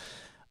control.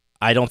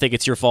 I don't think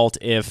it's your fault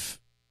if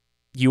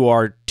you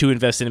are too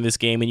invested in this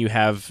game and you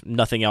have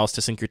nothing else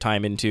to sink your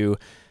time into.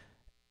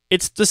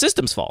 It's the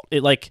system's fault.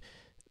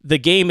 The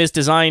game is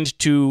designed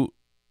to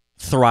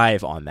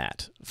thrive on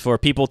that. For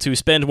people to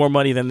spend more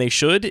money than they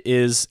should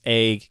is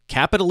a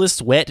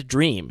capitalist's wet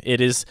dream. It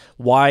is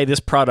why this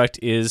product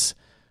is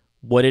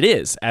what it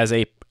is as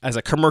a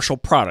commercial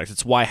product.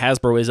 It's why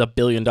Hasbro is a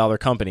billion-dollar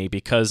company,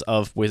 because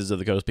of Wizards of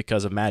the Coast,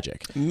 because of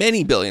Magic.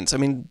 Many billions. I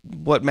mean,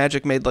 what,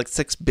 Magic made like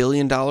 $6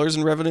 billion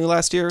in revenue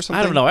last year or something?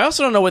 I don't know. I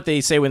also don't know what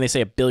they say when they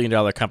say a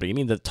billion-dollar company. You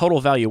mean the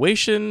total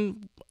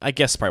valuation? I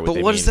guess probably what they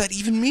mean. But what does that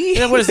even mean?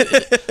 Yeah, what is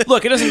it?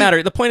 Look, it doesn't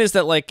matter. The point is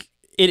that, like,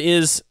 it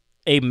is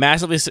a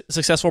massively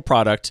successful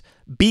product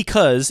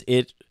because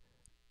it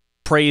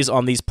preys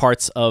on these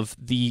parts of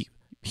the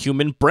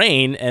human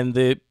brain and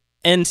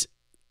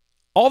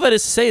all that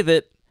is to say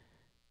that,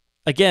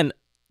 again,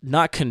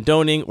 not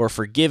condoning or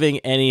forgiving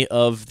any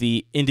of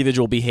the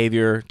individual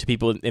behavior to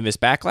people in this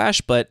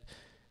backlash, but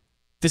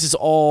this is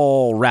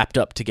all wrapped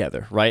up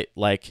together, right?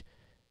 Like,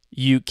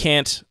 you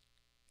can't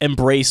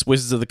embrace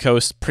Wizards of the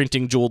Coast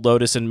printing Jeweled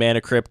Lotus and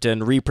Mana Crypt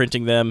and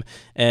reprinting them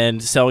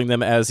and selling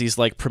them as these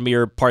like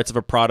premier parts of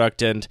a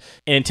product and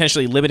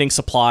intentionally limiting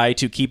supply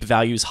to keep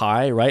values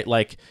high, right?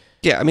 Like,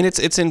 yeah, I mean,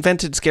 it's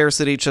invented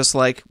scarcity just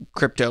like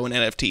crypto and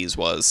NFTs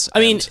was. I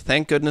mean,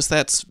 thank goodness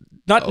that's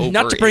not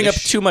to bring up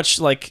too much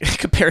like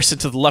comparison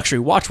to the luxury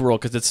watch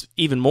world, because it's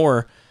even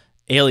more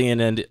alien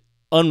and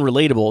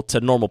unrelatable to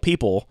normal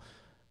people,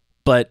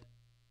 but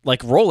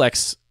like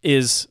Rolex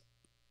is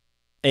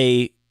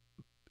a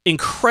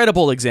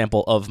incredible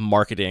example of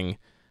marketing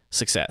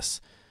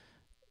success.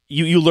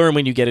 You learn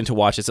when you get into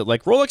watches that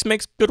like Rolex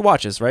makes good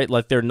watches, right?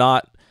 Like, they're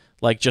not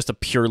like just a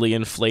purely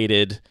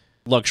inflated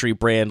luxury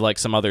brand like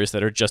some others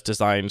that are just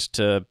designed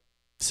to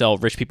sell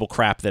rich people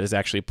crap that is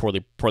actually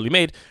poorly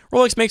made.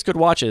 Rolex makes good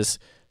watches.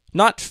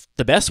 Not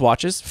the best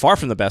watches, far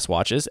from the best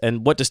watches,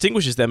 and what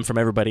distinguishes them from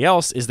everybody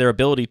else is their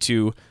ability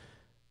to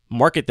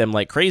market them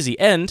like crazy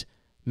and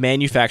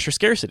manufacture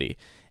scarcity.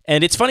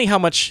 And it's funny how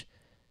much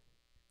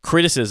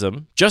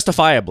criticism,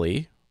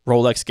 justifiably,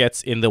 Rolex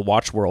gets in the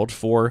watch world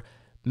for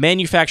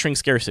manufacturing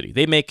scarcity.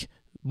 They make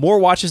more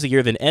watches a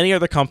year than any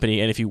other company,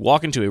 and if you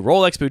walk into a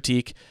Rolex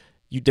boutique,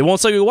 they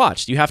won't sell you a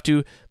watch. You have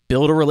to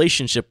build a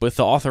relationship with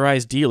the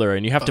authorized dealer,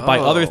 and you have to buy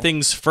other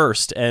things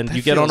first, and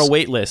you get on a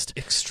wait list.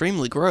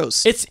 Extremely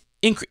gross. It's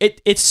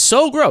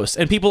so gross,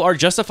 and people are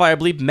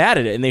justifiably mad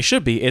at it, and they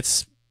should be.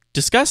 It's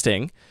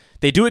disgusting.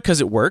 They do it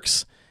because it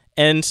works,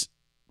 and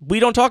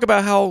we don't talk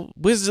about how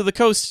Wizards of the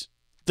Coast,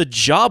 the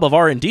job of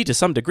R&D to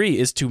some degree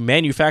is to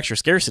manufacture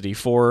scarcity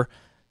for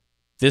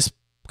this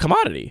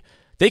commodity.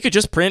 They could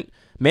just print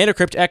Mana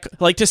Crypt,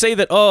 like to say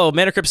that, oh,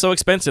 Mana Crypt's so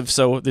expensive,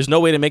 so there's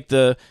no way to make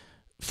the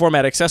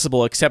format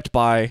accessible except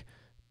by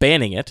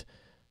banning it.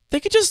 They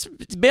could just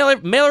mail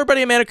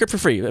everybody a Mana Crypt for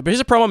free. Here's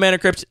a promo Mana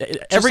Crypt.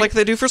 Just like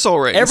they do for Soul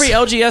Rings. Every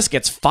LGS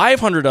gets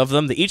 500 of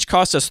them. They each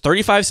cost us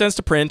 35 cents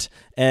to print,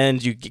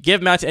 and you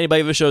give them out to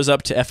anybody who shows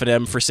up to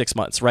F&M for 6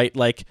 months, right?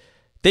 Like,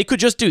 they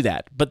could just do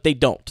that, but they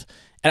don't.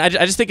 And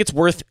I just think it's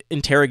worth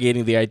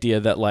interrogating the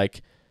idea that,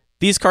 like,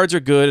 these cards are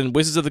good, and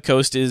Wizards of the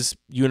Coast is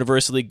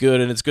universally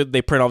good, and it's good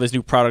they print all this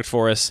new product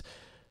for us,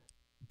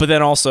 but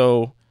then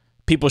also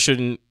people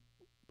shouldn't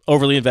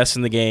overly invest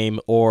in the game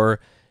or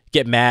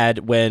get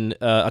mad when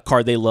a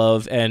card they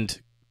love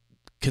and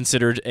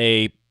considered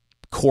a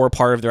core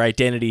part of their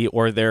identity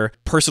or their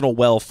personal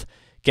wealth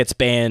gets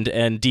banned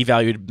and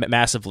devalued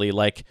massively.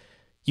 Like,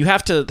 you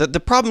have to... The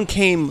problem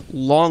came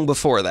long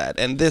before that,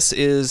 and this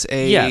is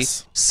a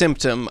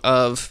symptom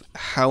of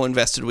how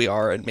invested we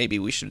are, and maybe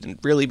we should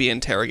really be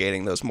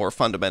interrogating those more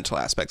fundamental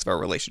aspects of our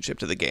relationship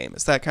to the game.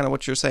 Is that kind of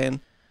what you're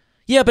saying?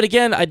 Yeah, but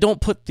again, I don't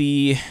put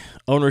the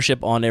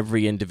ownership on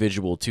every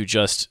individual to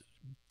just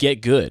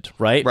get good,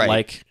 right?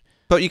 Like,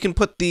 but you can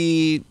put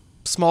the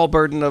small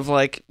burden of,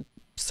 like,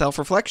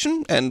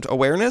 self-reflection and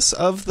awareness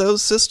of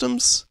those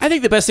systems. I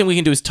think the best thing we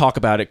can do is talk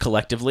about it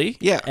collectively.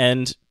 Yeah.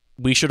 And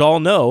we should all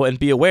know and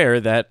be aware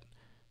that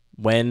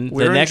when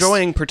we're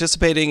enjoying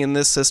participating in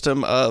this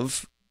system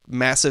of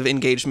massive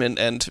engagement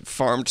and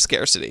farmed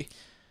scarcity.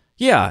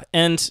 Yeah,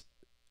 and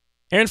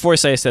Aaron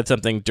Forsyth said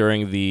something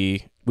during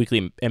the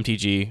weekly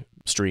MTG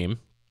stream,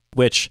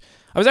 which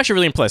I was actually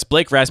really impressed.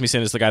 Blake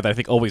Rasmussen is the guy that I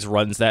think always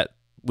runs that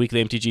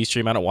weekly MTG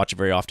stream. I don't watch it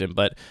very often,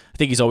 but I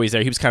think he's always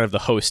there. He was kind of the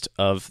host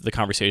of the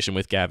conversation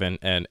with Gavin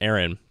and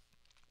Aaron.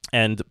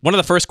 And one of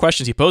the first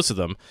questions he posed to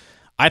them,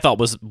 I thought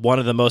was one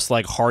of the most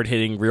like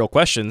hard-hitting real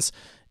questions.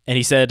 And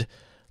he said,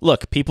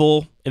 look,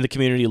 people in the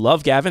community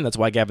love Gavin. That's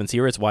why Gavin's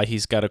here. It's why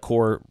he's got a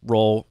core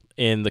role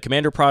in the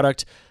Commander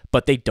product,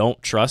 but they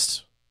don't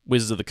trust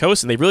Wizards of the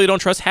Coast, and they really don't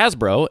trust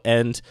Hasbro,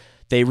 and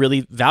they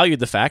really valued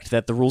the fact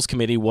that the Rules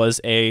Committee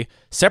was a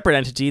separate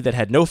entity that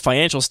had no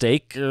financial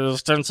stake,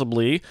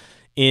 ostensibly,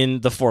 in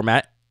the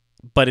format,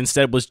 but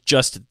instead was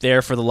just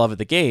there for the love of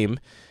the game.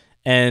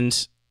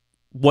 And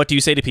what do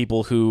you say to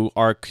people who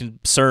are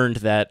concerned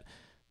that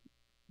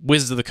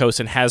Wizards of the Coast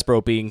and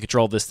Hasbro being in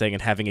control of this thing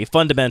and having a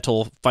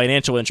fundamental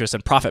financial interest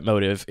and profit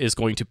motive is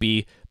going to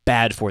be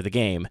bad for the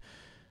game?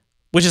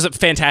 Which is a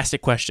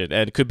fantastic question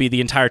and could be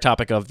the entire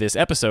topic of this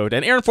episode.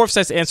 And Aaron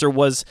Forsyth's answer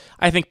was,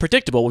 I think,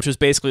 predictable, which was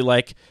basically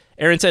like,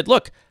 Aaron said,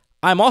 look,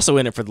 I'm also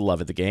in it for the love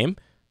of the game.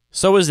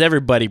 So is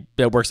everybody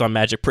that works on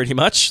Magic pretty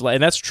much.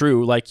 And that's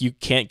true. Like, you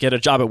can't get a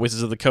job at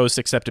Wizards of the Coast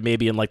except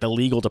maybe in like the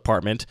legal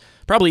department.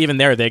 Probably even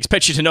there, they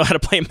expect you to know how to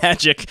play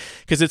Magic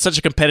because it's such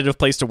a competitive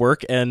place to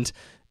work. And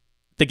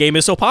the game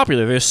is so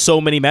popular. There's so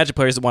many Magic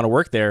players that want to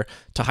work there.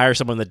 To hire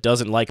someone that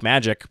doesn't like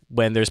Magic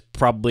when there's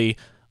probably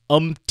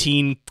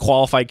umpteen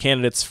qualified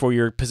candidates for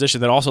your position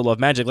that also love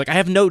Magic. Like, I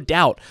have no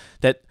doubt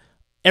that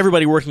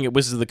everybody working at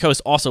Wizards of the Coast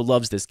also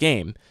loves this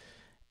game.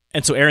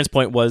 And so Aaron's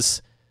point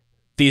was,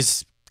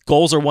 these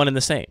goals are one and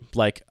the same.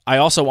 Like, I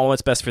also want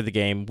what's best for the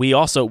game. We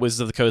also,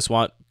 Wizards of the Coast,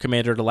 want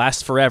Commander to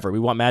last forever. We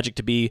want Magic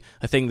to be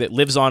a thing that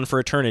lives on for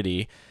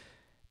eternity.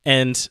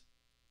 And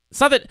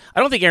it's not that, I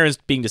don't think Aaron's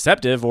being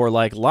deceptive or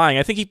like lying.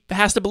 I think he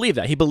has to believe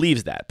that. He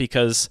believes that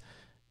because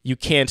you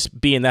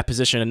can't be in that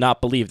position and not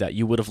believe that.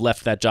 You would have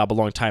left that job a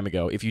long time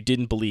ago if you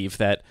didn't believe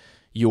that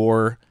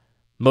your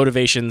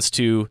motivations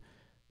to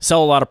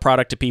sell a lot of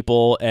product to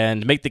people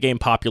and make the game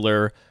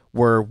popular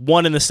were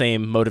one and the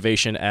same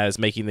motivation as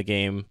making the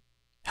game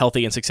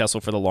healthy and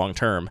successful for the long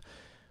term.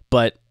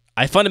 But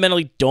I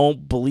fundamentally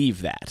don't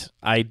believe that.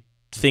 I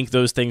think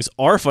those things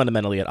are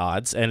fundamentally at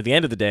odds. And at the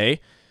end of the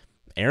day,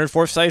 Aaron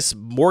Forsyth's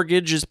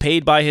mortgage is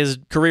paid by his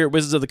career at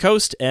Wizards of the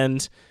Coast.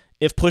 And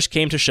if push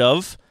came to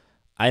shove,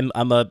 I'm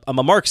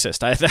a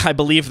Marxist. I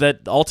believe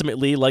that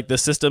ultimately, like, the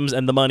systems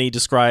and the money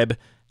describe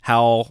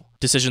how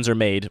decisions are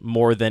made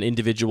more than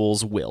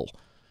individuals' will.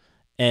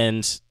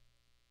 And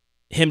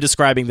him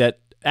describing that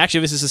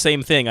actually this is the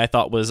same thing, I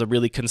thought was a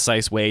really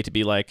concise way to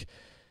be like,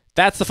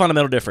 that's the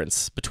fundamental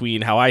difference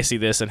between how I see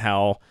this and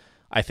how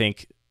I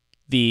think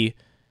the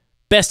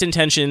best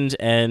intentioned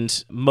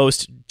and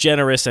most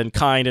generous and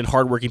kind and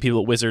hardworking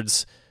people at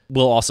Wizards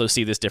will also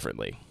see this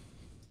differently.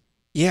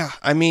 Yeah,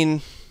 I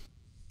mean,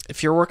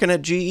 if you're working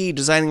at GE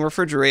designing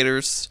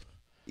refrigerators,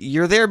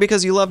 you're there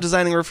because you love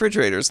designing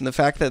refrigerators, and the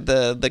fact that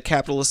the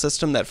capitalist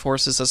system that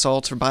forces us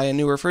all to buy a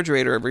new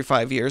refrigerator every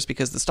 5 years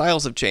because the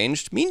styles have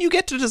changed mean you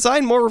get to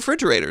design more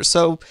refrigerators.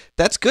 So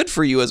that's good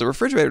for you as a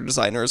refrigerator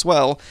designer as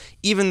well,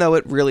 even though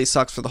it really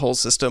sucks for the whole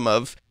system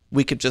of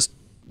we could just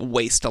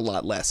waste a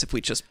lot less if we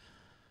just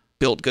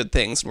build good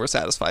things and we're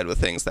satisfied with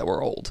things that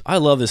were old. I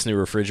love this new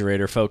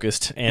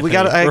refrigerator-focused Anthony.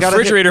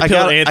 Refrigerator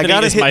Pill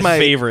Anthony is my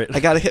favorite. I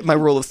gotta hit my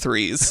rule of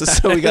threes,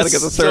 so we gotta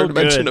get the third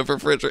dimension of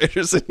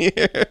refrigerators in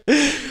here.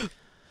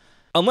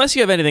 Unless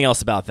you have anything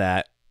else about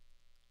that,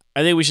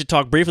 I think we should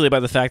talk briefly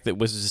about the fact that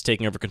Wizards is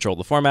taking over control of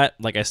the format.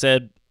 Like I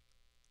said,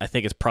 I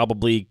think it's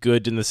probably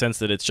good in the sense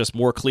that it's just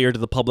more clear to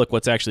the public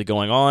what's actually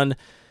going on.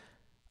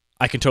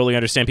 I can totally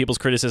understand people's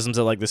criticisms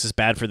that, like, this is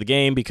bad for the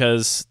game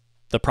because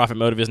the profit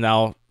motive is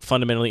now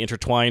fundamentally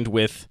intertwined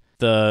with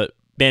the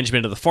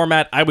management of the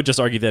format. I would just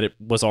argue that it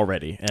was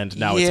already, and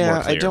now it's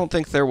more clear. I don't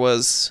think there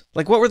was...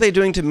 Like, what were they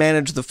doing to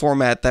manage the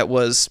format that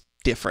was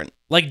different?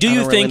 Like, do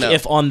you think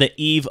if on the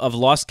eve of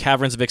Lost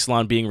Caverns of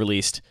Ixalan being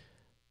released,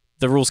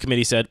 the Rules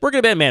Committee said, we're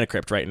going to ban Mana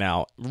Crypt right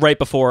now, right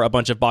before a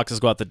bunch of boxes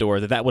go out the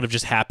door, that would have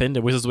just happened,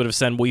 and Wizards would have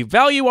said, we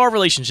value our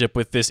relationship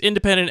with this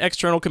independent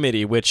external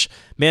committee, which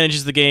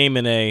manages the game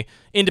in a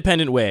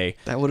independent way.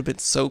 That would have been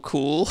so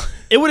cool.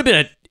 It would have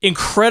been an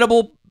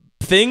incredible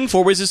thing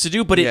for Wizards to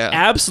do, but it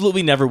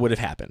absolutely never would have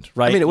happened,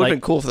 right? I mean, it would have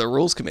been cool for the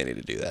Rules Committee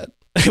to do that.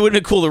 It would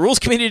have been cool for the Rules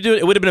Committee to do it.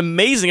 It would have been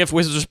amazing if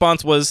Wizards'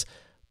 response was,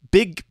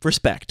 big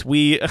respect.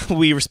 We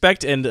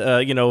respect and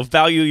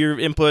value your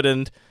input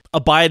and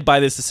abide by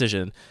this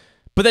decision.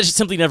 But that just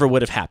simply never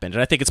would have happened.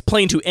 And I think it's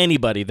plain to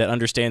anybody that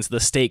understands the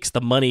stakes,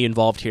 the money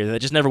involved here, that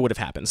just never would have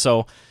happened.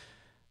 So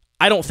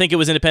I don't think it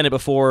was independent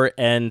before,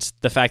 and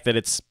the fact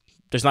that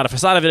there's not a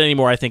facade of it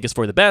anymore, I think is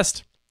for the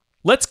best.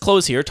 Let's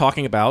close here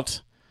talking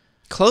about...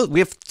 We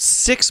have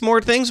 6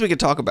 more things we could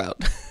talk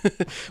about.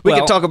 We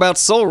could talk about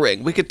Sol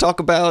Ring. We could talk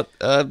about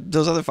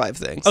those other 5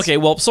 things. Okay,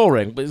 well, Sol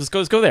Ring. Let's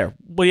go there.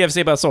 What do you have to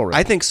say about Sol Ring?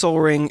 I think Sol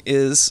Ring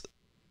is...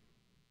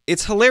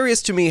 It's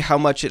hilarious to me how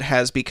much it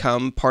has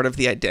become part of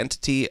the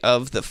identity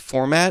of the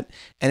format,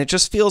 and it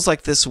just feels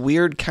like this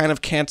weird kind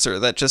of cancer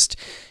that just...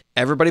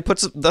 Everybody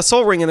puts the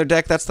Sol Ring in their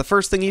deck, that's the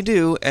first thing you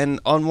do, and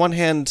on one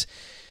hand...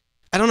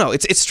 I don't know.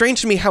 It's strange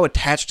to me how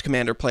attached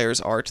Commander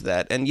players are to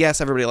that. And yes,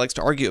 everybody likes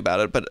to argue about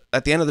it, but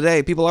at the end of the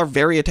day, people are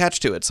very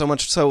attached to it. So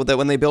much so that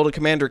when they build a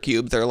Commander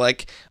cube, they're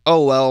like,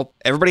 oh, well,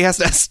 everybody has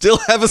to still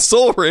have a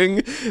Soul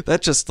Ring.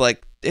 That just,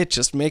 like, it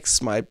just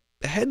makes my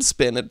head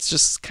spin. It's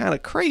just kind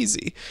of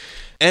crazy.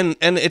 And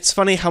it's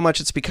funny how much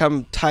it's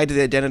become tied to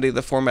the identity of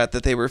the format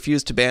that they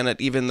refuse to ban it,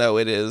 even though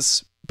it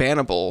is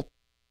bannable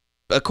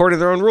according to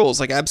their own rules,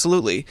 like,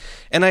 absolutely.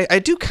 And I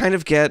do kind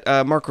of get,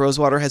 Mark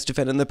Rosewater has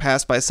defended in the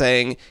past by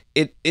saying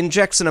it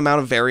injects an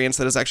amount of variance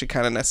that is actually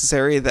kind of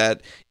necessary,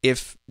 that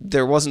if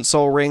there wasn't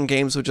Soul Ring,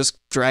 games would just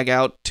drag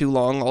out too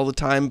long all the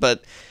time,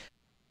 but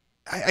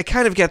I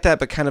kind of get that,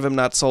 but kind of am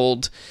not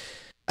sold.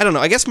 I don't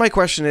know. I guess my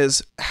question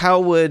is, how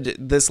would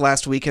this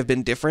last week have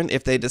been different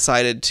if they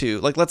decided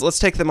to, like, let's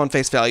take them on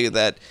face value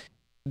that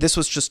this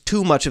was just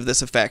too much of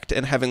this effect,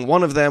 and having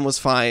one of them was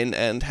fine,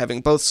 and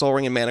having both Soul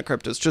Ring and Mana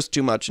Crypt was just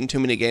too much, and too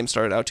many games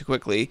started out too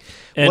quickly.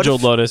 And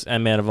Jeweled Lotus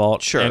and Mana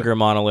Vault, sure. and Grim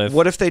Monolith.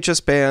 What if they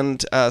just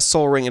banned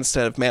Soul Ring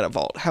instead of Mana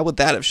Vault? How would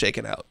that have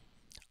shaken out?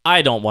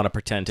 I don't want to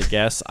pretend to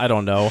guess. I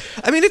don't know.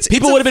 I mean,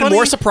 people would have been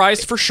more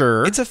surprised for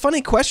sure. It's a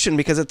funny question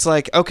because it's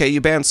like, okay,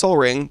 you ban Soul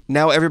Ring,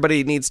 now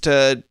everybody needs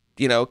to,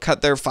 you know,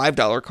 cut their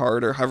 $5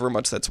 card or however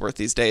much that's worth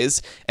these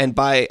days and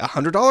buy a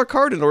 $100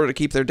 card in order to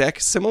keep their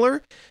deck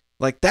similar.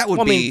 Like, that would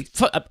be...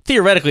 I mean,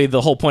 theoretically,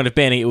 the whole point of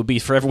banning it would be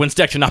for everyone's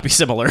deck to not be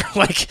similar.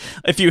 Like,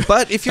 if you...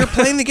 But if you're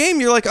playing the game,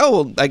 you're like, oh,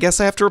 well, I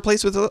guess I have to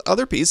replace with the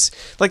other piece.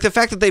 Like, the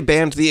fact that they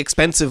banned the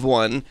expensive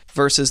one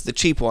versus the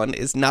cheap one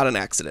is not an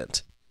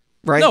accident,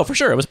 right? No, for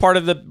sure. It was part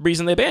of the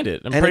reason they banned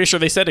it. I'm pretty sure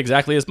they said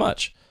exactly as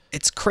much.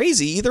 It's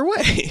crazy either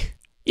way.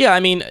 Yeah, I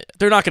mean,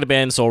 they're not going to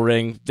ban Soul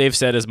Ring. They've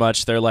said as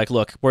much. They're like,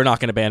 look, we're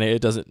not going to ban it.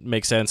 It doesn't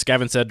make sense.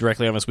 Gavin said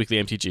directly on his weekly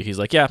MTG, he's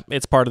like, yeah,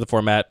 it's part of the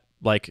format.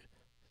 Like...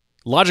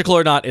 logical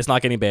or not, it's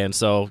not getting banned,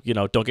 so, you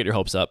know, don't get your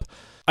hopes up.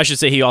 I should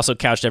say he also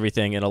couched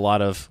everything in a lot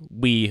of,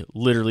 we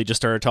literally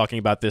just started talking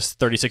about this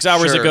 36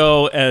 hours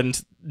ago, and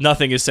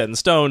nothing is set in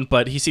stone,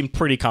 but he seemed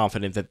pretty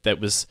confident that that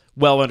was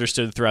well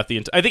understood throughout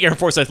the I think Aaron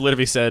Forsyth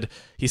literally said,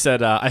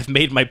 I've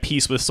made my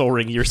peace with Soul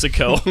Ring years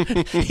ago.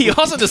 He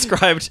also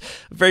described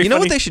very You know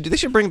what they should do? They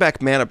should bring back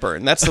Mana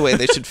Burn. That's the way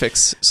they should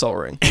fix Soul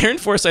Ring. Aaron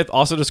Forsyth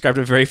also described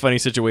a very funny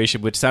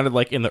situation, which sounded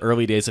like in the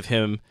early days of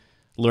him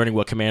learning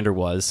what Commander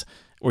was,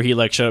 where he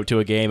like showed up to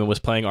a game and was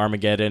playing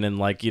Armageddon and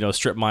like, you know,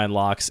 strip mine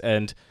locks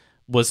and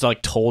was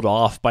like told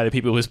off by the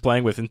people he was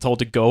playing with and told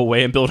to go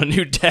away and build a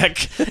new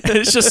deck. And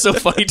it's just so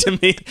funny to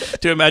me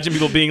to imagine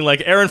people being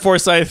like, Aaron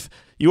Forsyth,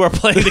 you are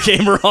playing the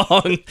game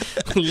wrong.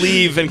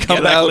 Leave and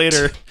come back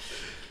later.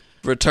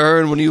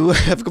 Return when you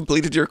have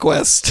completed your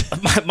quest.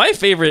 My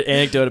favorite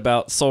anecdote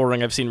about Soul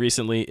Ring I've seen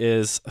recently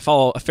is I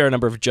follow a fair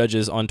number of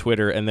judges on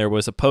Twitter, and there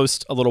was a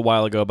post a little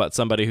while ago about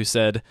somebody who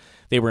said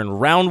they were in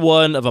round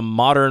 1 of a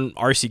modern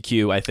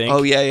RCQ, I think.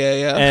 Oh, yeah.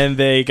 And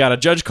they got a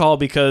judge call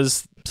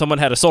because someone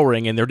had a Soul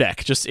Ring in their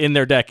deck, just in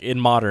their deck in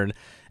modern,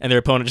 and their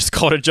opponent just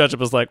called a judge and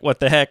was like, what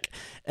the heck?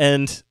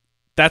 And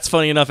that's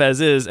funny enough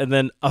as is. And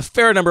then a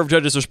fair number of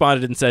judges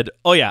responded and said,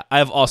 oh yeah,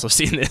 I've also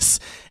seen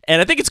this.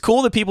 And I think it's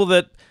cool that people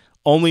that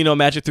only know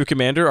Magic through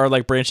Commander are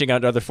like branching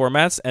out to other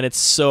formats, and it's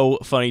so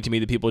funny to me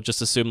that people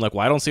just assume like,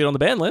 well, I don't see it on the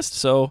ban list,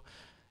 so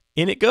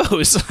in it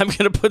goes. I'm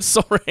gonna put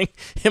Soul Ring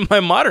in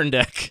my modern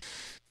deck.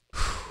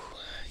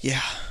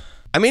 Yeah,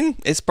 I mean,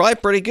 it's probably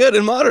pretty good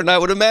in modern, I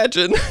would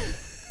imagine.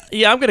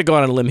 Yeah, I'm gonna go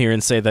on a limb here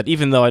and say that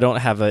even though I don't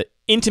have an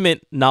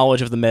intimate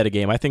knowledge of the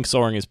metagame, I think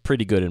Soul Ring is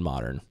pretty good in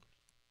modern.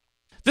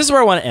 This is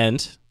where I want to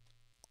end.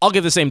 I'll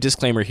give the same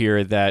disclaimer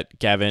here that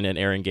Gavin and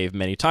Aaron gave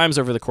many times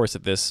over the course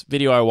of this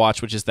video I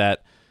watched, which is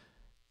that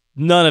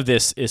none of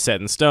this is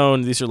set in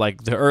stone. These are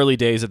like the early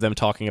days of them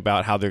talking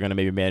about how they're going to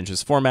maybe manage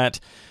this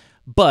format.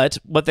 But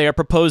what they are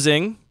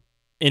proposing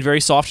in very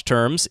soft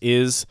terms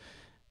is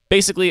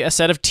basically a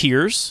set of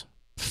tiers.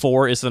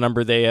 4 is the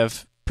number they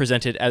have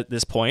presented at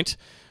this point,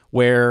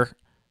 where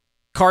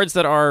cards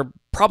that are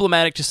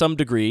problematic to some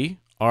degree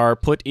are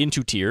put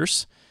into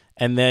tiers,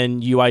 and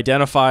then you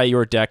identify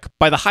your deck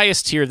by the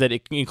highest tier that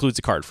it includes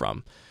a card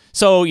from.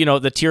 So, you know,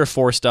 the tier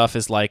 4 stuff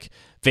is like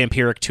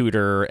Vampiric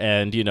Tutor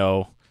and, you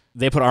know,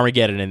 they put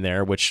Armageddon in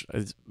there, which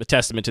is a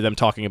testament to them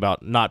talking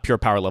about not pure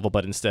power level,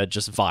 but instead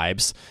just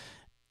vibes.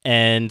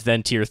 And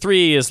then tier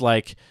 3 is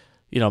like,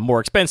 you know, more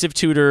expensive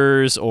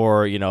tutors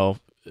or, you know,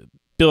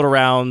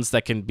 build-arounds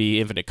that can be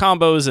infinite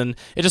combos. And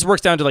it just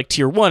works down to like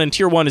tier 1. And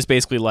tier 1 is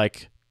basically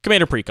like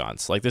Commander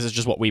precons. Like, this is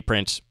just what we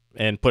print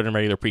and put in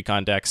regular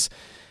precon decks.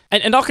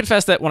 And I'll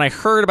confess that when I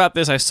heard about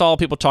this, I saw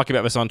people talking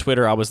about this on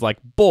Twitter, I was like,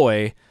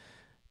 boy,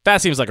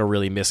 that seems like a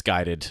really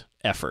misguided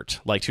effort.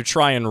 Like, to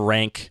try and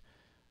rank...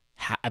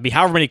 I mean,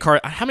 how many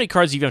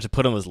cards do you even have to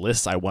put on those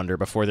lists, I wonder,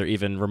 before they're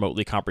even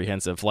remotely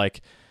comprehensive?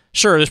 Like,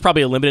 sure, there's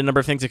probably a limited number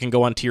of things that can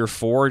go on tier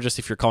 4, just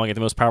if you're calling it the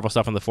most powerful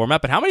stuff in the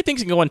format, but how many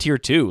things can go on tier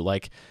 2?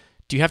 Like,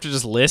 do you have to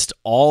just list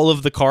all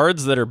of the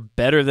cards that are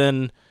better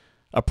than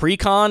a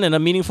precon in a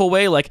meaningful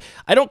way? Like,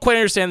 I don't quite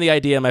understand the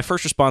idea. My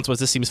first response was,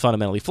 this seems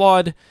fundamentally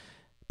flawed.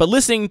 But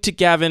listening to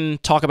Gavin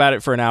talk about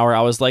it for an hour,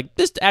 I was like,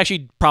 this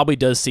actually probably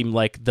does seem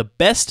like the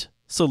best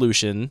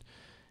solution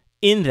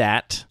in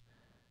that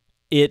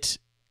it,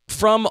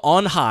 from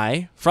on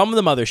high, from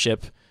the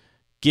mothership,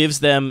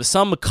 gives them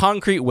some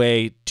concrete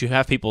way to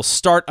have people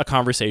start a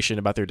conversation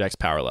about their deck's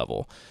power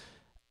level.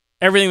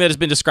 Everything that has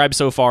been described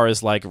so far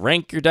is like,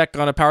 rank your deck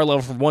on a power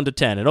level from 1 to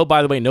 10. And oh,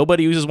 by the way,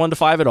 nobody uses 1 to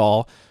 5 at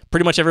all.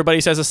 Pretty much everybody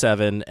says a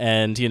 7.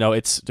 And,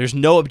 there's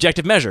no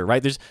objective measure,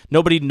 right?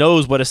 Nobody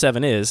knows what a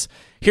 7 is.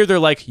 Here they're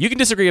like, you can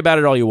disagree about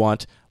it all you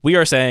want. We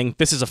are saying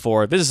this is a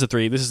 4, this is a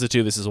 3, this is a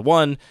 2, this is a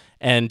 1.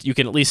 And you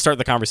can at least start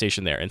the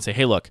conversation there and say,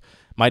 hey, look,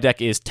 my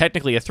deck is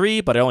technically a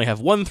 3, but I only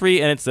have 1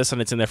 3, and it's this,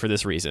 and it's in there for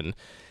this reason.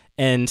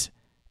 And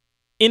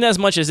in as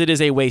much as it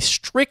is a way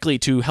strictly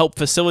to help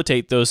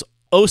facilitate those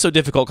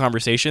oh-so-difficult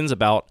conversations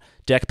about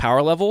deck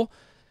power level,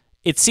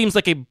 it seems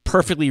like a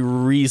perfectly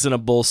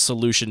reasonable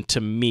solution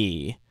to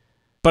me.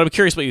 But I'm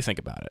curious what you think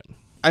about it.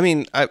 I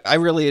mean, I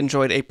really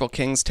enjoyed April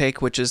King's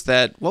take, which is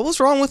that what was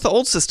wrong with the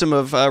old system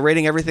of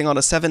rating everything on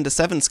a 7 to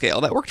 7 scale?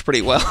 That worked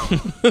pretty well.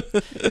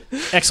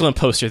 Excellent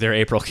poster there,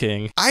 April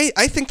King.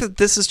 I think that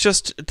this is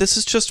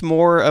just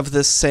more of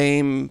the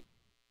same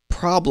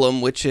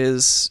problem, which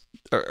is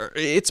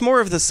it's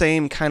more of the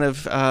same kind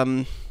of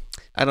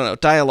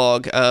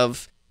dialogue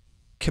of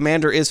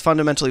Commander is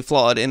fundamentally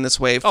flawed in this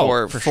way.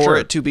 For sure.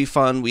 it to be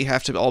fun, we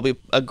have to all be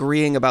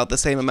agreeing about the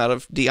same amount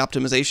of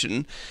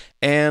de-optimization.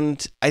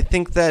 And I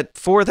think that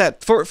for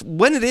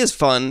when it is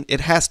fun,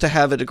 it has to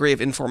have a degree of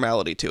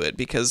informality to it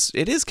because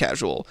it is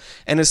casual.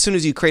 And as soon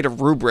as you create a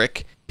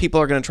rubric,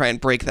 people are going to try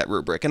and break that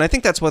rubric. And I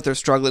think that's what they're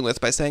struggling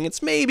with by saying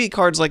it's maybe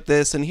cards like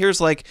this, and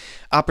here's like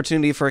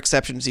opportunity for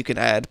exceptions you can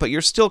add, but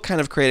you're still kind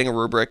of creating a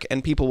rubric,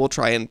 and people will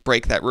try and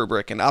break that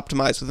rubric and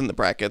optimize within the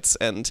brackets.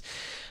 And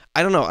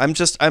I don't know.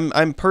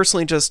 I'm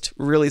personally just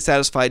really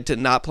satisfied to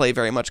not play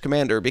very much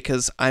Commander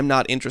because I'm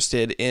not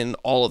interested in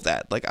all of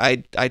that. Like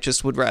I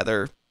just would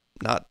rather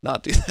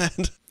not do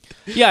that.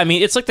 Yeah, I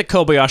mean, it's like the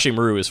Kobayashi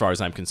Maru as far as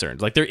I'm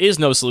concerned. Like there is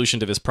no solution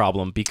to this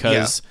problem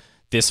because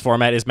this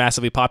format is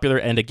massively popular,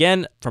 and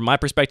again, from my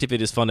perspective,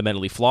 it is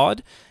fundamentally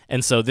flawed.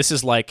 And so this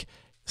is like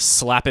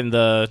slapping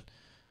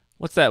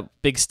what's that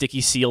big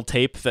sticky seal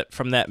tape that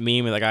from that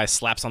meme where the guy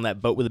slaps on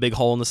that boat with a big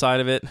hole in the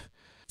side of it?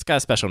 It's got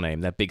a special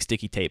name, that big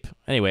sticky tape.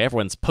 Anyway,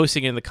 everyone's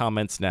posting it in the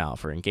comments now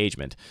for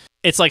engagement.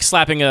 It's like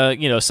slapping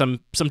some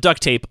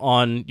duct tape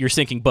on your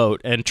sinking boat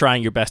and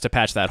trying your best to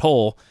patch that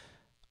hole.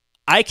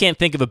 I can't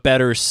think of a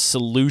better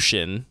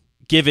solution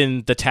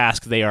given the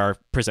task they are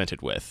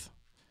presented with.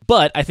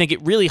 But I think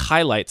it really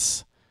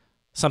highlights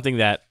something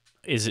that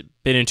is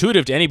been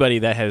intuitive to anybody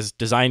that has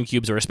designed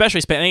cubes or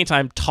especially spent any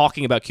time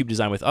talking about cube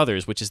design with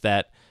others, which is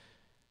that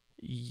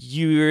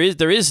you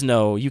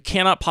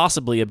cannot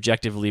possibly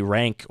objectively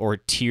rank or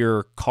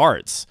tier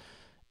cards.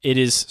 It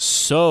is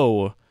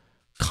so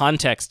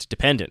context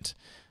dependent.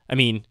 I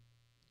mean,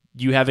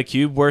 you have a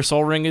cube where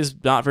Sol Ring is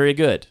not very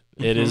good.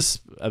 Mm-hmm. It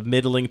is a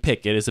middling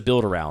pick. It is a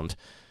build around.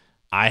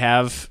 I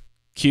have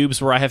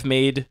cubes where I have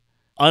made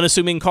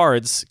unassuming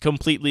cards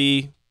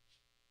completely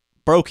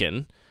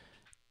broken.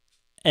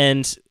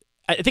 And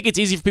I think it's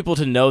easy for people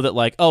to know that,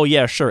 like, oh,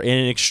 yeah, sure, in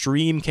an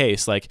extreme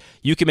case, like,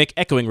 you can make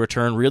Echoing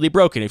Return really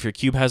broken if your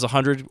cube has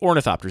 100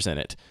 Ornithopters in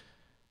it.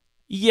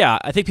 Yeah,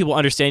 I think people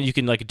understand you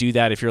can, like, do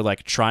that if you're,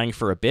 like, trying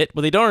for a bit.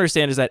 What they don't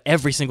understand is that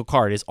every single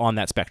card is on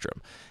that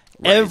spectrum.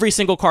 Right. Every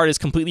single card is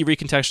completely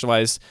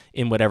recontextualized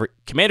in whatever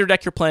Commander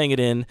deck you're playing it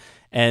in,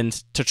 and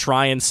to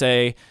try and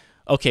say,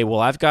 okay, well,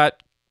 I've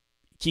got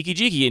Kiki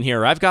Jiki in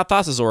here, or I've got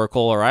Thassa's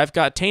Oracle, or I've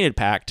got Tainted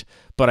Pact,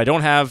 but I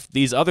don't have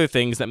these other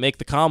things that make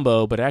the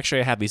combo, but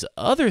actually I have these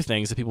other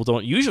things that people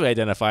don't usually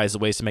identify as the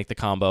ways to make the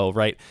combo,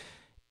 right?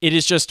 It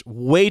is just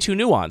way too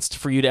nuanced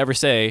for you to ever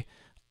say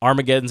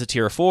Armageddon's a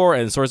tier 4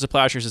 and Swords of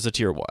Plowshares is a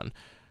tier 1.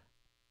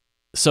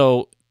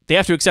 So they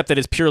have to accept that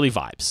it's purely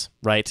vibes,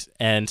 right?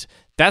 And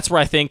that's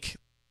where I think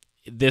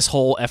this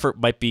whole effort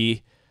might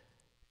be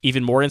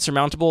even more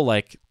insurmountable.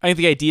 Like, I think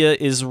the idea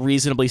is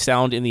reasonably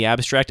sound in the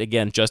abstract,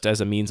 again, just as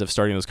a means of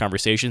starting those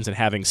conversations and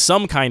having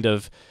some kind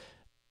of,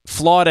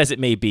 flawed as it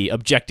may be,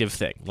 objective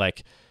thing.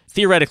 Like,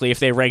 theoretically, if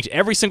they ranked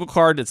every single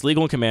card that's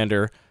legal in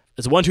Commander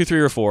as 1, 2, 3,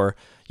 or 4,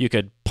 you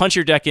could punch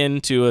your deck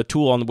into a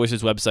tool on the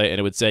Wizards website and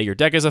it would say your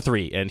deck is a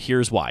 3, and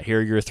here's why. Here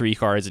are your 3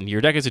 cards, and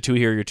your deck is a 2,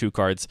 here are your 2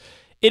 cards.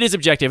 It is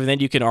objective, and then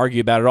you can argue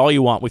about it all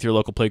you want with your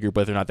local playgroup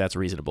whether or not that's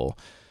reasonable.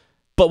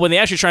 But when they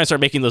actually try and start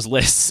making those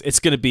lists,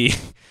 it's going to be...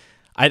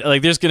 I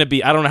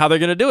don't know how they're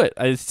going to do it.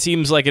 It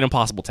seems like an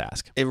impossible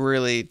task.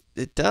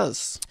 It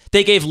does.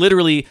 They gave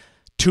literally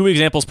 2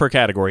 examples per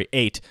category,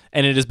 8,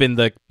 and it has been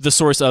the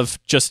source of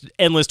just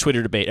endless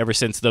Twitter debate ever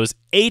since. Those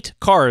 8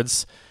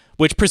 cards,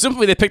 which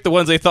presumably they picked the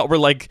ones they thought were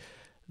like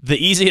the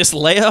easiest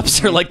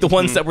layups, or like the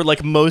ones that were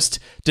like most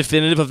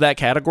definitive of that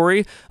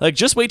category. Like,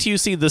 just wait till you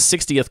see the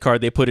 60th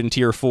card they put in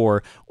tier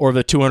 4 or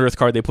the 200th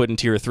card they put in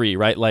tier 3,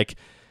 right? Like,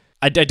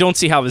 I don't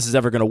see how this is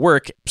ever going to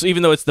work. So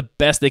even though it's the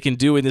best they can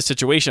do in this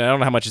situation, I don't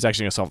know how much it's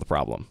actually going to solve the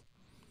problem.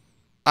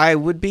 I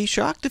would be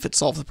shocked if it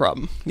solved the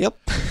problem. Yep.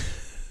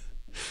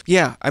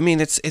 Yeah, I mean,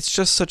 it's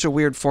just such a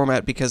weird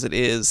format because it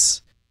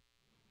is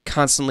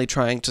constantly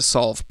trying to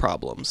solve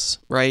problems,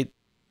 right?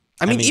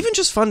 I mean, even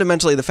just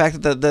fundamentally, the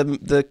fact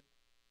that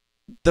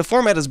the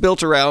format is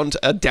built around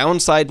a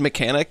downside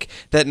mechanic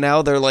that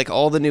now they're like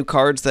all the new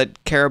cards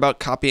that care about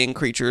copying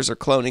creatures or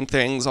cloning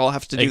things all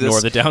have to do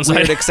Ignore this the downside.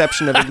 weird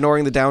exception of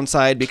ignoring the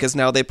downside because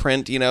now they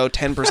print,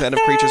 10% of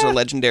creatures are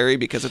legendary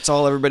because it's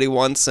all everybody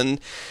wants, and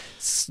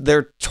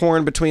they're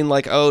torn between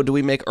like, oh, do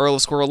we make Earl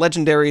of Squirrel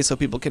legendary so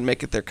people can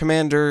make it their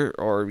commander,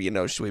 or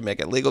should we make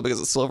it legal because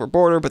it's silver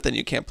border, but then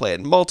you can't play it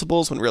in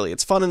multiples when really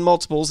it's fun in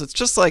multiples. It's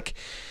just like,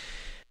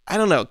 I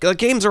don't know.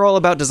 Games are all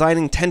about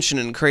designing tension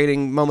and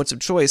creating moments of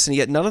choice, and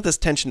yet none of this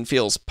tension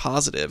feels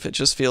positive. It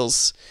just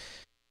feels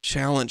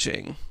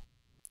challenging.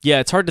 Yeah,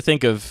 it's hard to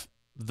think of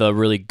the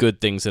really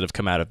good things that have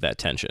come out of that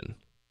tension.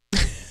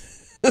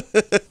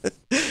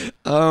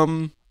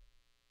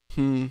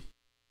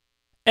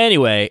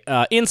 Anyway,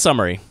 in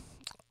summary,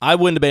 I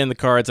wouldn't abandon the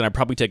cards, and I'd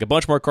probably take a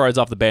bunch more cards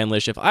off the ban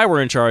list if I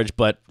were in charge,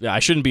 but I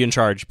shouldn't be in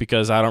charge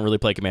because I don't really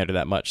play Commander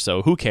that much,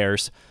 so who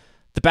cares?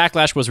 The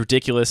backlash was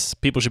ridiculous.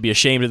 People should be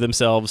ashamed of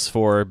themselves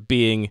for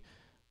being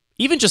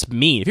even just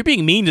mean. If you're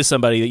being mean to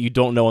somebody that you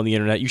don't know on the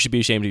internet, you should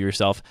be ashamed of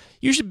yourself.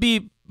 You should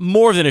be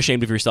more than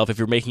ashamed of yourself if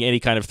you're making any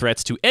kind of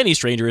threats to any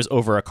strangers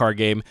over a card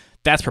game.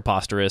 That's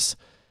preposterous.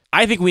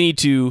 I think we need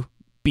to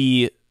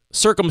be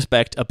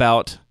circumspect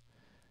about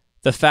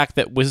the fact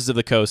that Wizards of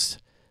the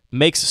Coast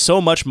makes so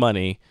much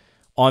money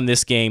on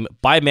this game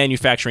by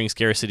manufacturing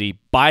scarcity,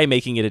 by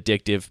making it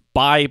addictive,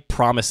 by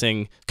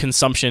promising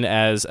consumption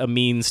as a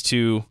means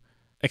to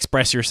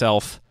express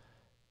yourself,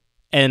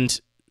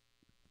 and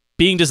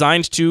being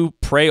designed to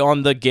prey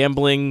on the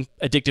gambling,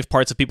 addictive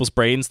parts of people's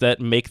brains that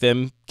make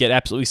them get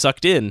absolutely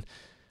sucked in.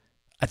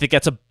 I think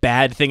that's a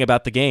bad thing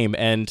about the game,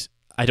 and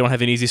I don't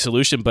have an easy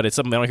solution, but it's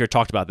something I don't hear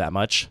talked about that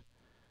much.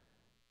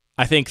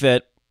 I think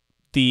that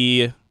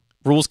the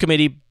Rules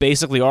Committee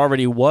basically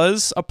already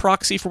was a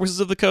proxy for Wizards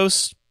of the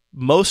Coast,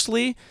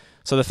 mostly,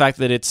 so the fact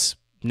that it's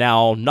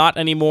now not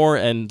anymore,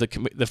 and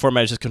the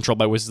format is just controlled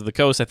by Wizards of the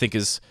Coast, I think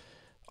is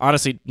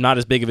honestly not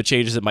as big of a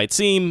change as it might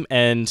seem,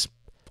 and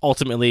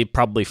ultimately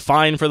probably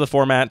fine for the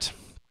format.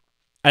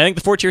 I think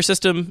the 4-tier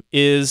system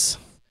is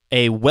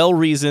a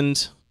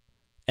well-reasoned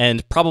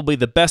and probably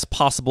the best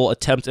possible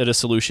attempt at a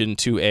solution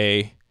to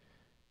a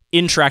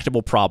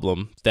intractable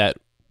problem that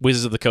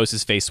Wizards of the Coast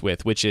is faced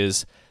with, which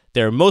is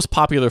their most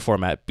popular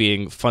format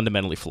being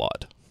fundamentally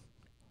flawed.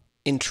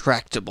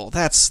 Intractable.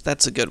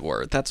 That's a good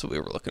word. That's what we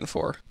were looking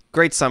for.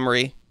 Great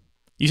summary.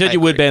 You said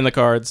you would ban the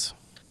cards.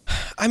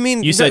 I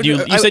mean, you said you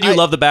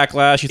love the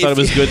backlash. You thought it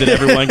was good that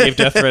everyone gave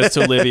death threats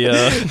to Olivia.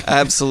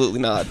 Absolutely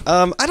not.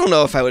 I don't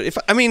know if I would.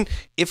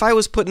 If I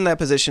was put in that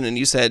position and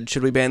you said,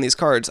 "Should we ban these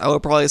cards?" I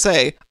would probably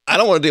say, "I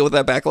don't want to deal with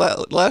that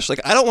backlash.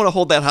 Like, I don't want to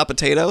hold that hot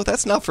potato.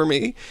 That's not for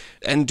me."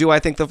 And do I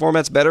think the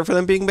format's better for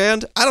them being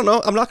banned? I don't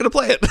know. I'm not going to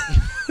play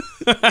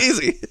it.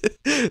 Easy.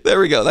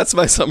 There we go. That's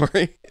my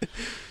summary.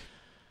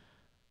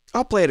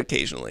 I'll play it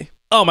occasionally.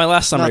 Oh, my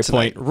last summary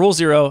point. Rule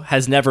 0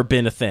 has never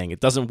been a thing. It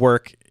doesn't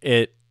work.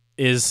 It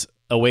is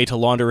a way to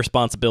launder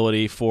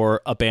responsibility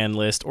for a ban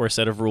list or a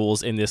set of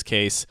rules in this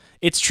case.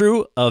 It's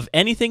true of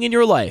anything in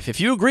your life. If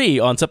you agree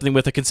on something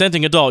with a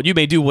consenting adult, you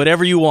may do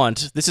whatever you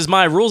want. This is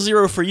my Rule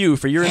 0 for you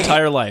for your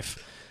entire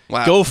life.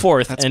 Wow. Go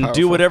forth and powerful.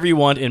 do whatever you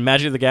want in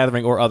Magic the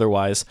Gathering or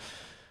otherwise.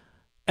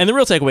 And the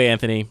real takeaway,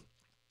 Anthony,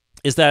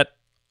 is that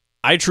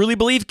I truly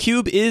believe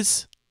Cube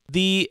is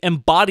the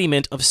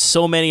embodiment of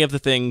so many of the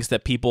things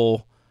that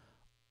people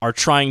are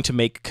trying to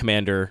make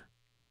Commander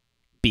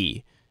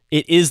be.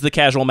 It is the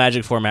casual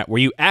Magic format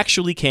where you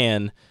actually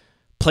can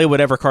play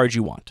whatever cards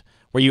you want,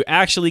 where you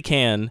actually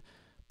can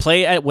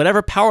play at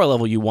whatever power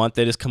level you want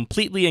that is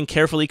completely and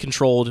carefully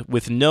controlled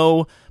with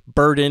no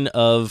burden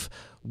of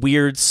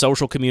weird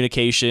social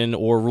communication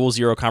or Rule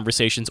 0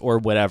 conversations or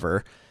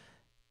whatever.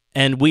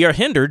 And we are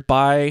hindered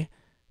by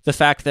the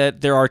fact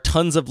that there are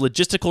tons of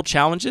logistical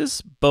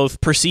challenges, both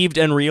perceived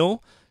and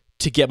real,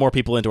 to get more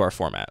people into our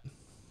format.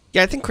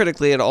 Yeah, I think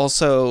critically it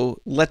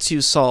also lets you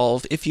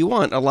solve, if you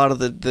want, a lot of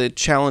the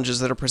challenges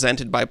that are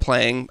presented by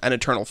playing an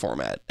Eternal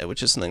format,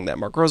 which is something that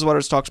Mark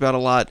Rosewater's talked about a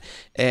lot,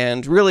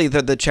 and really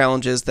the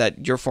challenge is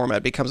that your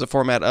format becomes a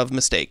format of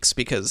mistakes,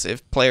 because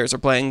if players are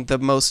playing the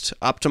most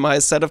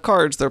optimized set of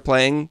cards, they're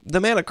playing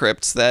the Mana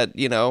Crypts that,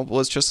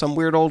 was just some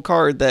weird old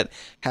card that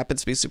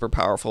happens to be super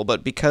powerful,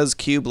 but because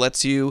Cube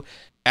lets you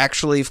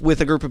actually, with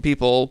a group of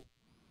people,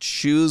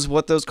 choose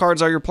what those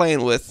cards are you're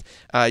playing with,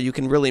 you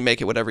can really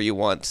make it whatever you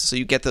want. So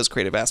you get those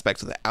creative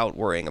aspects without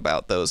worrying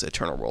about those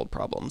Eternal World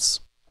problems.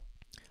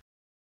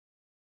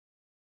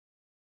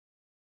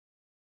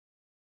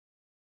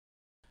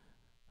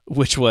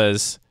 Which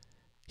was,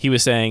 he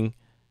was saying,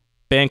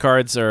 ban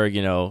cards are,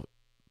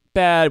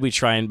 bad. We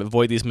try and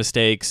avoid these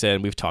mistakes.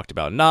 And we've talked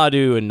about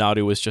Nadu, and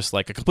Nadu was just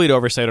like a complete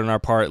oversight on our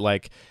part.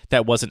 Like,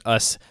 that wasn't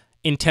us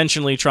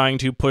intentionally trying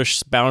to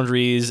push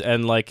boundaries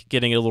and like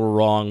getting it a little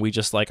wrong. We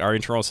just like our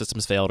internal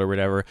systems failed or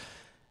whatever.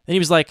 And he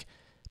was like,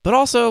 but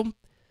also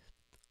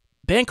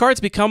ban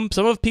cards become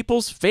some of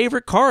people's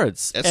favorite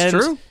cards. That's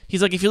true.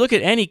 He's like, if you look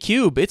at any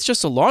cube, it's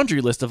just a laundry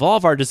list of all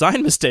of our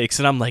design mistakes.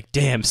 And I'm like,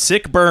 damn,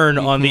 sick burn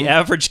on the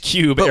average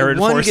cube. But Aaron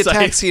one Forsythe.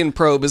 Gitaxian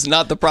probe is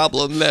not the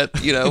problem that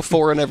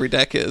 4 in every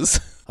deck is.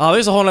 Oh,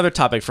 there's a whole other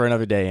topic for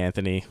another day,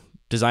 Anthony.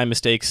 Design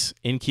mistakes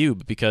in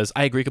Cube, because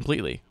I agree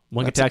completely.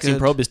 One Gataxian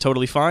probe is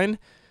totally fine,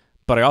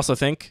 but I also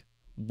think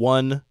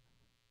one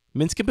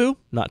Minskaboo,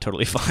 not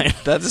totally fine.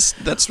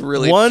 That's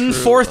really One true.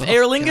 fourth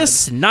Aer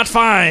Lingus, not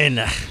fine.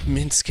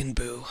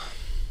 Minskin-boo.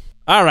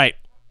 All right.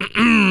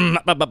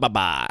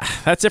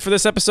 That's it for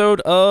this episode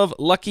of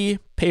Lucky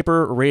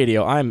Paper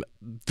Radio. I'm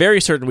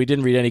very certain we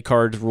didn't read any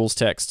card rules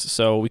text,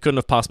 so we couldn't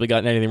have possibly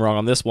gotten anything wrong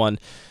on this one.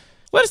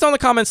 Let us know in the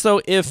comments,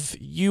 though, if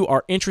you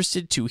are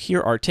interested to hear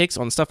our takes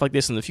on stuff like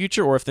this in the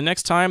future, or if the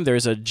next time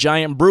there's a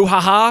giant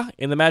brouhaha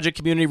in the Magic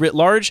community writ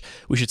large,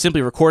 we should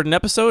simply record an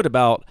episode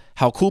about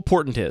how cool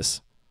Portent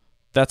is.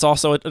 That's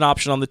also an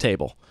option on the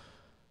table.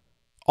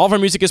 All of our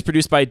music is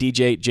produced by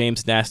DJ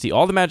James Nasty.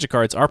 All the Magic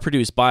cards are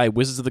produced by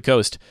Wizards of the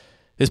Coast.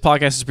 This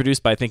podcast is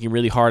produced by thinking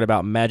really hard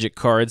about Magic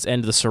cards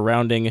and the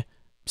surrounding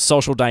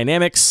social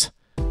dynamics.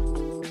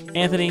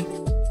 Anthony,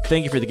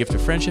 thank you for the gift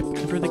of friendship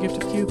and for the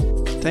gift of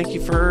Cube. Thank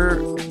you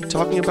for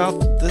talking about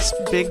this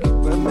big,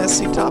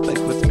 messy topic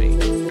with me.